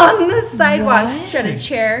No. on the sidewalk. What? She had a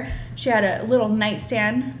chair. She had a little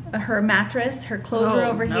nightstand, her mattress, her clothes were Oh,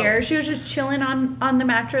 over no. here. She was just chilling on the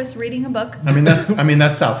mattress reading a book. I mean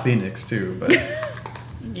that's South Phoenix too, but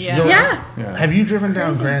Yeah. Yeah. yeah. Have you driven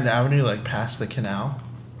down Grand Avenue like past the canal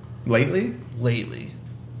Lately? lately?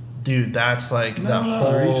 Dude, that's like No, that no,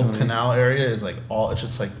 whole recently. canal area is like all. It's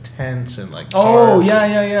just like tents and like. Oh, tarps.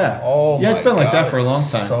 yeah. Oh, yeah, it's my been like that God, for a long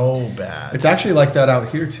it's time. So bad. It's actually like that out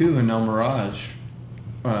here too in El Mirage,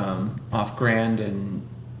 off Grand and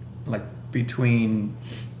like between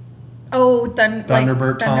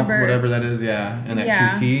Thunderbird, Tom, whatever that is, yeah, and that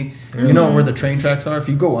Yeah. QT. You know where the train tracks are? If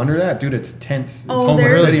you go under that, dude, it's tents. It's Oh,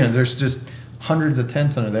 homeless there's- city, and there's just hundreds of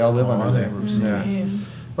tents under. They all live under there. Yeah.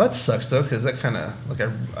 Well, that sucks though, because that kind of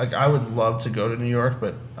like I would love to go to New York,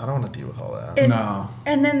 but I don't want to deal with all that. No.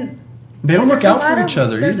 And then They don't look there's a out for lot each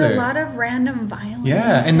other There's either. a lot of random violence.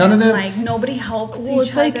 Yeah, and none of them- like nobody helps Well, each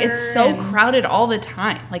it's like other. it's so and- crowded all the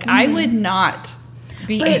time. Like I would not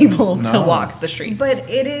be But- able to No. walk the streets. But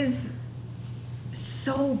it is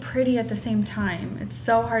so pretty at the same time. It's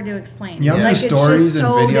so hard to explain. You know how many like stories it's just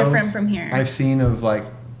so and videos different from here. I've seen of like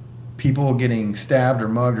people getting stabbed or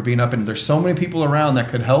mugged or beaten up, and there's so many people around that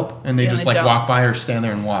could help, and they Yeah, just they like don't. walk by or stand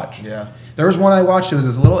there and watch. Yeah. There was one I watched. It was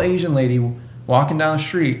this little Asian lady walking down the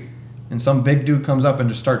street, and some big dude comes up and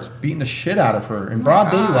just starts beating the shit out of her in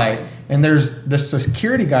broad God. daylight. And there's this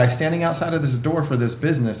security guy standing outside of this door for this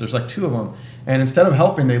business. There's like two of them, and instead of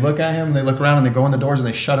helping, they look at him, they look around, and they go in the doors and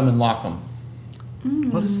they shut him and lock him.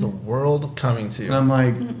 What is the world coming to? And I'm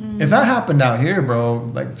like, if that happened out here,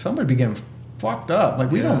 bro, like somebody'd be getting fucked up.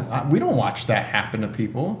 Like we Yeah. don't watch that happen to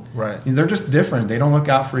people. Right. They're just different. They don't look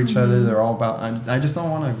out for each other. They're all about. I just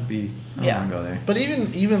don't want to be. I don't Yeah. want to go there. But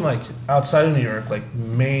even like outside of New York, like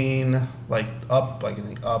Maine, like up like I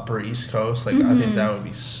think upper East Coast, like I think that would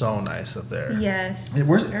be so nice up there. yes. Hey,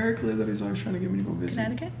 where's Eric live that he's always trying to get me to go visit?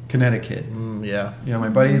 Connecticut? Connecticut. Yeah. Yeah, my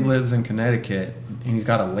buddy lives in Connecticut, and he's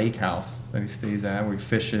got a lake house that he stays at where he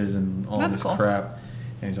fishes and all That's this cool. crap.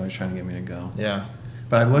 And he's always trying to get me to go. Yeah.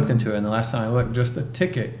 But I've looked into it, and the last time I looked, just the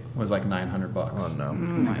ticket was like $900. Oh no. oh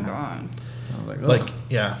my god. I was like, ugh. Like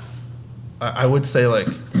yeah. I would say like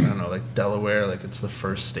I don't know like Delaware, like it's the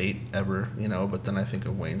first state ever, you know. But then I think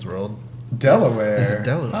of Wayne's World. Delaware.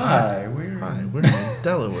 Delaware. Hi, we're Hi, we're in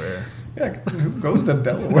Delaware. Yeah, who goes to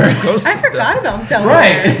Delaware? Goes to I forgot about Delaware.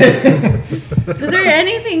 Right. Is there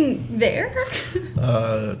anything there?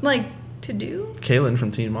 Del- like to do? Kaylin from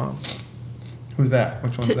Teen Mom. Who's that?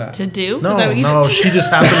 Which one's that? To do? No, Is that what you no, she just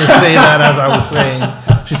happened to say that as I was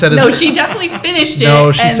saying. She said, No, is, she definitely finished it.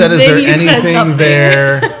 no, she and said, is then there you said anything something.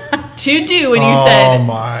 there? To do, and you Oh said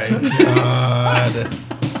my god!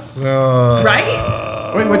 Uh,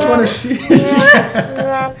 right, Wait, which one is she?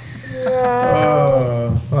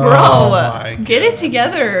 Oh. bro. my Get it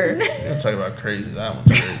together. You gotta talk about crazy. That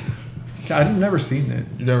one's crazy. I've never seen it.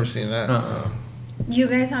 You've never seen that? Uh-uh. You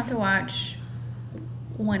guys have to watch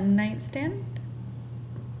One Night Stand?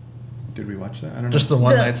 Did we watch that? I don't know. Just the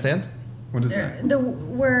one The- night stand? What is that? The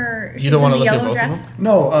where she's You don't in wanna the look at yellow both of dress? them?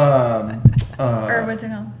 No, Or what's it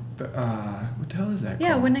called? what the hell is that Yeah,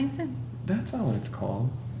 called? One Night Stand. That's not what it's called.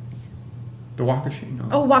 The Walk of Shame. No.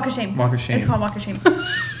 Oh, Walk of Shame. Walk of Shame. It's called Walk of Shame.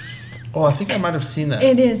 Oh, I think I might have seen that.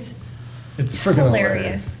 It is It's freaking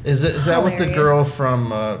hilarious. hilarious. Is that with the Hilarious. girl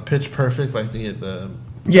from Pitch Perfect? Like the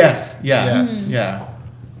Yes. Yeah. Yes. Yeah.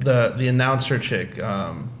 the announcer chick?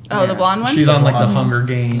 Oh, the blonde one. She's on like the Hunger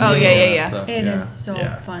Games. Oh, and yeah, all yeah, that yeah. stuff. It yeah. is so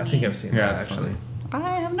yeah, funny. I think I've seen Yeah, that it's actually. funny.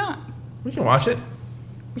 I have not. We can watch it.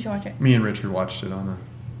 We should watch it. Me and Richard watched it on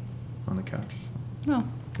the couch. Oh,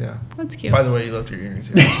 Yeah. that's cute. By the way, you left your earrings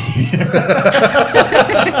here.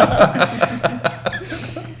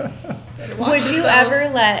 Would you ever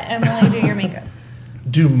let Emily do your makeup?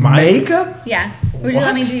 Do my Makeup? Yeah. Would you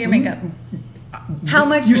let me What? do your makeup? How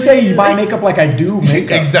much? You would say you buy makeup like I do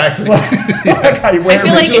makeup. Exactly. like I wear I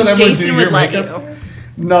feel like Would you let if Emily Jason do would your let makeup? you.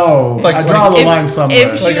 No, Like- I draw like the if- line somewhere.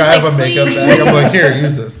 if she like was I have like, a makeup "Please." bag. I'm like, here,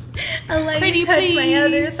 use this. I'll let Pretty you touch my please.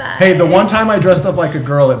 other thigh. Hey, the one time I dressed up like a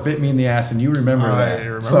girl, it bit me in the ass, and you remember I that.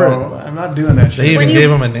 remember so it. I'm not doing that They shit. even you-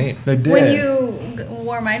 gave him a name. They did. When you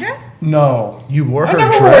wore my dress? No. You wore I her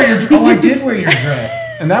never wore dress. your. Oh, I did wear your dress,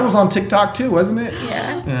 and that was on TikTok too, wasn't it?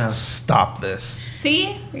 Yeah. Yeah. Stop this.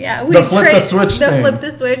 See, Yeah. We The flip the switch thing. flip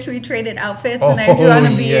the switch. We traded outfits, and I drew on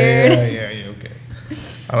a beard. Yeah, okay.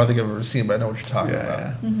 I don't think I've ever seen it, but I know what you're talking Yeah.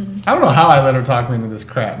 about. I don't know how I let her talk me into this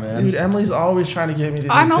crap, man. Dude, Emily's always trying to get me to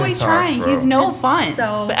do I'm always TikToks, trying. bro. He's no It's fun.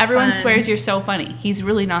 so but everyone fun. swears you're so funny. He's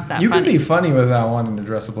really not that You can funny. be funny without wanting to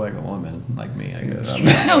dress up like a woman, like me, I guess.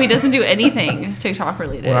 No, he doesn't do anything TikTok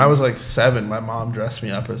related. When I was like 7, my mom dressed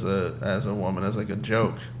me up as a woman, as like a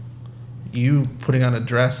joke. You putting on a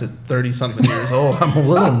dress at 30 something years old, I'm a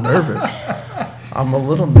little nervous. I'm a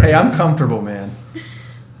little nervous. Hey, I'm comfortable, man.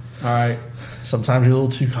 All right. Sometimes you're a little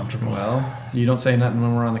too comfortable. Well, you don't say nothing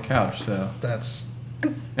when we're on the couch, so. That's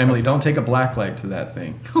Emily, don't take a black light to that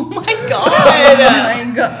thing. oh my god. Oh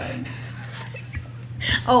my god.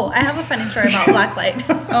 Oh, I have a funny story about blacklight.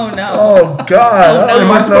 Oh no. Oh God! I don't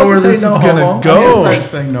Am I even know where supposed to this say is no gonna homo? go. I'm gonna start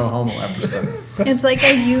saying no homo after stuff. It's like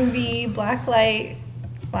a UV blacklight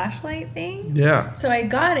flashlight thing. Yeah. So I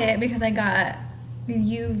got it because I got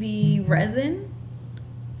UV resin.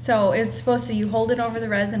 So it's supposed to, you hold it over the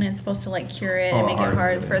resin and it's supposed to like cure it and Oh, make it hardens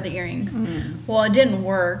hard it, for yeah. the earrings. Well, it didn't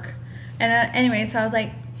work. And anyway, so I was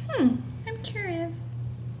like, I'm curious.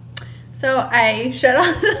 So I shut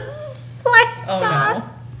off the lights off.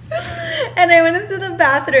 And I went into the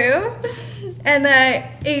bathroom and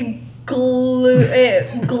it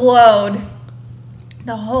glowed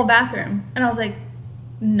the whole bathroom. And I was like,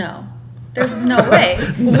 no. There's no way.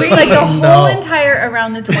 Like the whole entire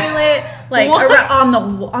around the toilet, like around,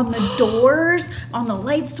 on the doors, on the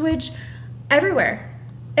light switch, everywhere.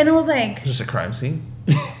 And I was like, Just a crime scene.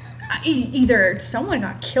 either someone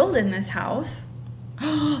got killed in this house,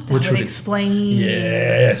 Which would explain.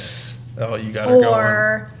 Yes. Oh, you got her going.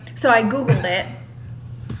 or so I googled it,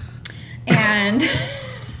 and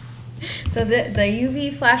so the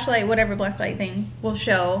UV flashlight, whatever blacklight thing, will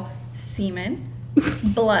show semen,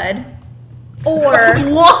 blood, or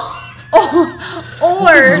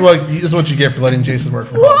or This is what you get for letting Jason work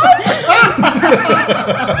from home.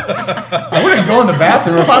 I wouldn't go in the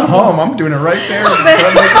bathroom. If I'm home, I'm doing it right there in the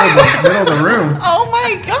middle of the room. Oh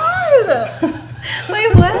my god.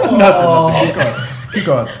 wait, what? Nothing. Keep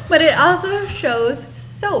going. But it also shows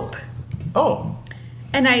soap, Oh.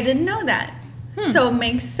 and I didn't know that. So it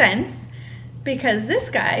makes sense because this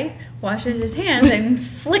guy washes his hands and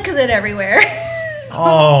flicks it everywhere.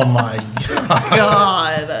 Oh my God.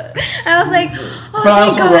 God. And I was like, oh But I my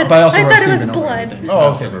also God, wrote- but I also wrote thought it was semen over blood. everything.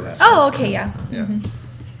 Oh, okay. Oh, okay, yeah. Yeah.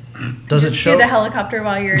 Does it Just show do the helicopter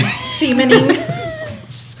while you're semening.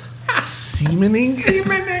 semening?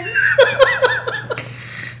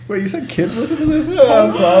 Wait, you said kids listen to this?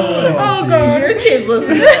 Probably. Oh god, your kids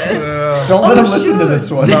listen to this. Don't let them listen to this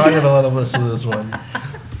one. No, I'm gonna let him listen to this one.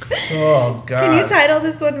 Oh God. Can you title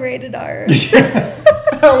this one Rated R?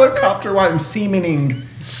 Helicopter while I'm semening.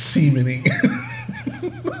 Semening.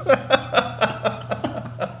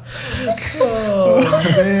 Oh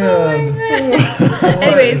man.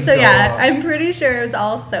 Anyway, so yeah, I'm pretty sure it was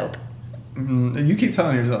all soap. You keep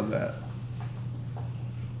telling yourself that.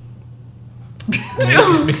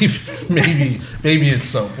 Maybe it's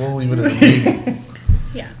soap. We'll leave it at maybe.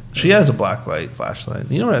 Yeah. She has a black light flashlight.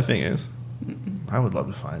 You know what that thing is? I would love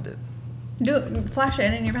to find it. Flash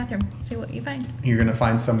it in your bathroom. See what you find. You're gonna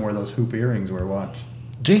find somewhere those hoop earrings were. Watch.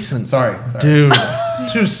 Jason. Sorry. Dude.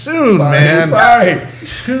 Too soon, man. Sorry.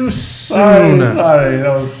 Too soon. Sorry.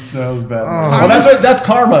 That was bad. Oh. Well, that's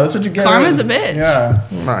karma. That's what you get. Karma's a bitch. Yeah.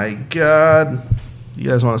 My God. You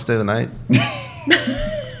guys want to stay the night?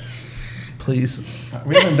 Please.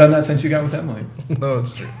 We haven't done that since you got with Emily. No,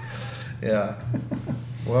 it's true. Yeah.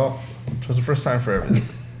 Well, it was the first time for everything.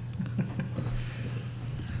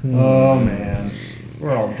 Oh man,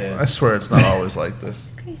 we're all dead. I swear it's not always like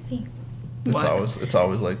this. Crazy. It's What?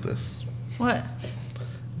 always like this. What?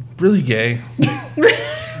 Really gay.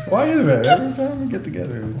 Why is that? Every time we get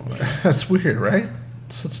together. That's weird, right?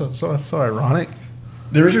 So ironic.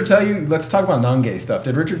 Did Richard tell you? Let's talk about non-gay stuff.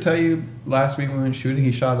 Did Richard tell you last week when we went shooting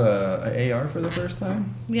he shot a AR for the first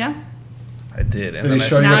time? Yeah. I did. And Did he then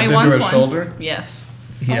show you Now what he it did wants to his one. shoulder? Yes.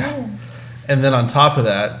 Yeah. Oh. And then on top of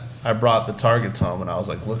that, I brought the targets home, and I was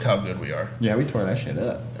like, "Look how good we are." Yeah, we tore that shit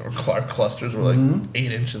up. And our clusters were like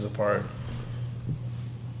 8 inches apart.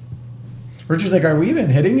 Richard's like, "Are we even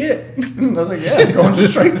hitting it?" I was like, "Yeah, it's going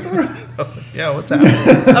straight through." I was like, "Yeah, what's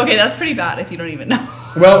happening?" Okay, that's pretty bad if you don't even know.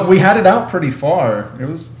 Well, we had it out pretty far. It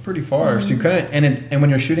was pretty far, so you couldn't. And when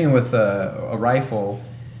you're shooting with a rifle,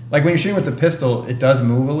 like when you're shooting with the pistol, it does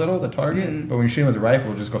move a little, the target. But when you're shooting with the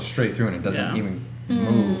rifle, it just goes straight through and it doesn't Yeah. even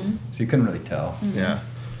move. So you couldn't really tell. Yeah.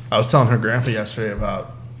 I was telling her grandpa yesterday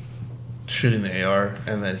about shooting the AR,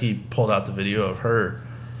 and then he pulled out the video of her.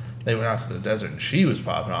 They went out to the desert, and she was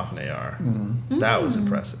popping off an AR. That was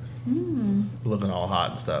impressive. Looking all hot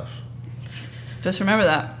and stuff. Just remember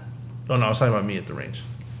that. Oh, no, I was talking about me at the range.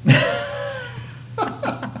 That's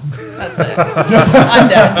it. I'm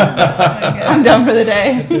done. I'm done for the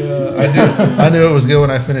day. I knew it was good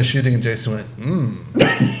when I finished shooting, and Jason went,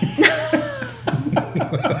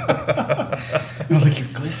 I was like, "You're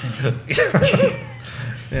glistening."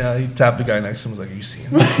 Yeah, he tapped the guy next to him. Was like, "Are you seeing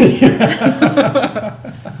that?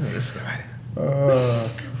 This guy.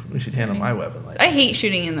 We should handle my weapon like I hate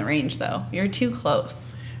shooting in the range though. You're too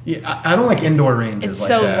close. Yeah, I don't like indoor ranges. It's like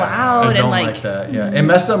so that. loud I and, don't like- that. Yeah, it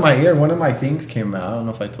messed up my ear. One of my things came out. I don't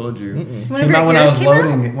know if I told you. One of Came your out when I ears was came out?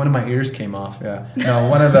 loading. One of my ears came off. Yeah. No,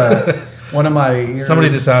 one of my ear, Somebody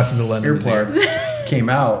just asked him to lend him his ear. earplugs came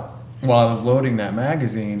out, while I was loading that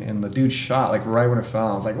magazine, and the dude shot like right when it fell.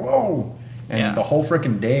 I was like, whoa! And Yeah. the whole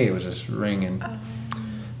freaking day it was just ringing.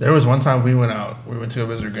 There was one time we went out. We went to go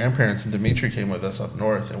visit our grandparents, and Dimitri came with us up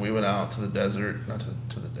north, and we went out to the desert. Not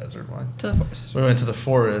to the desert one. To the forest. We went to the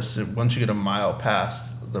forest. Once you get a mile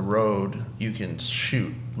past the road, you can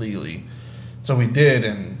shoot legally. So we did,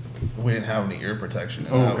 and we didn't have any ear protection.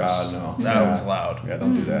 And Oh, that God, no. That Yeah. was loud. Yeah,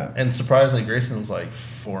 don't do that. And surprisingly, Grayson was like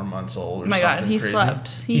 4 months old or Oh my God, something he crazy. slept.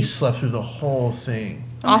 He slept through the whole thing.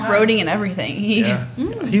 Off-roading and everything. Yeah.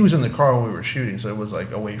 He was in the car when we were shooting, so it was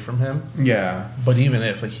like away from him. Yeah. But even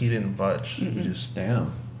if, like, he didn't budge. He just,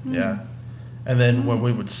 Damn. yeah. And then when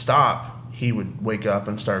we would stop, he would wake up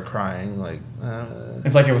and start crying, like,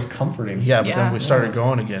 It's like it was comforting. yeah, but Yeah. then we started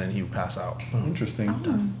going again and he would pass out.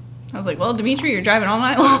 Interesting. I was like, well, Dimitri, you're driving all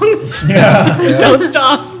night long. Yeah. Don't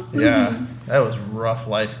stop. Yeah. That was rough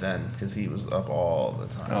life then because he was up all the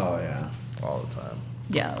time. Oh yeah. All the time.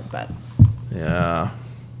 Yeah, that was bad. Yeah.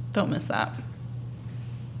 Don't miss that.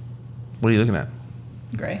 What are you looking at?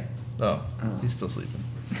 Gray. Oh, he's still sleeping.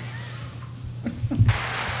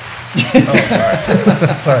 Oh,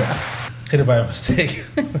 sorry. Sorry. Hit it by a mistake.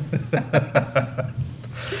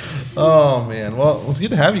 Oh, man. Well, it's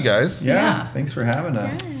good to have you guys. Yeah. Yeah. Thanks for having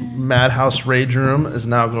us. Madhouse Rage Room is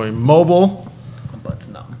now going mobile. My butt's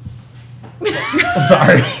numb.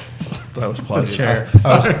 Sorry. I was plugging. chair.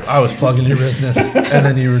 I was plugging your business, and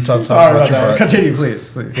then you were talking Sorry about about your that. butt. Continue,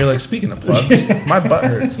 please. You're like, speaking of plugs, my butt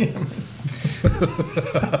hurts.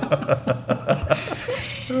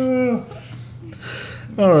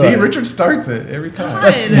 All See, right. Richard starts it every time.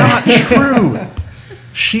 That's not true.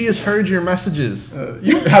 She has heard your messages. Have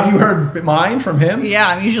you heard mine from him? Yeah,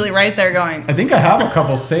 I'm usually right there going. I think I have a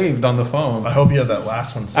couple saved on the phone. I hope you have that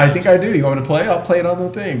last one. I think I do. You want me to play? I'll play it on the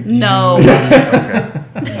thing. No.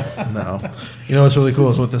 No. You know what's really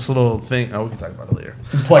cool is with this little thing. Oh, we can talk about it later.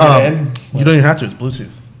 Plug it in. You don't even have to. It's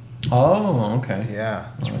Bluetooth. Oh, okay. Yeah,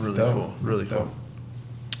 it's Oh, that's really dope. cool. Really That's cool.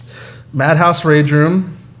 Madhouse Rage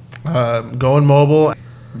Room, going mobile.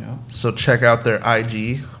 Yeah. So check out their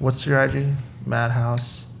IG. What's your IG?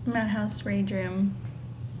 Madhouse Madhouse Rage Room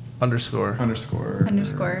Underscore something.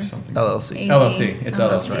 LLC. LLC. It's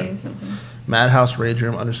LLC, LLC. something. Madhouse Rage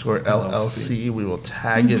Room underscore LLC. We will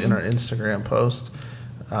tag it in our Instagram post.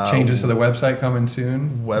 Changes to the website coming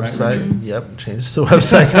soon. right, Website. Richard? Yep. Changes to the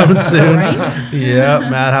website coming soon. Right? Yep.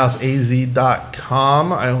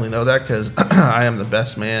 MadhouseAZ.com. I only know that because I am the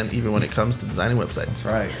best man even when it comes to designing websites. That's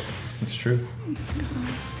right. It's true.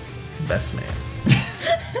 Best man.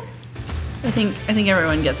 I think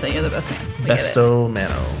everyone gets it. You're the best man. We Besto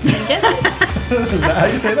Mano. get it. Is that how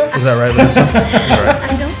you say that? Is that right, Vanessa? Is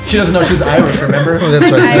that I don't She doesn't know she's Irish, remember? right?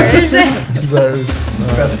 That's right. Irish. That's right.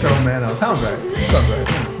 Besto Mano. Sounds right. Sounds right.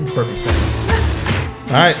 It's perfect.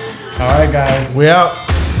 All right. All right, guys. We out.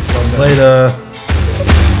 Well done. Later.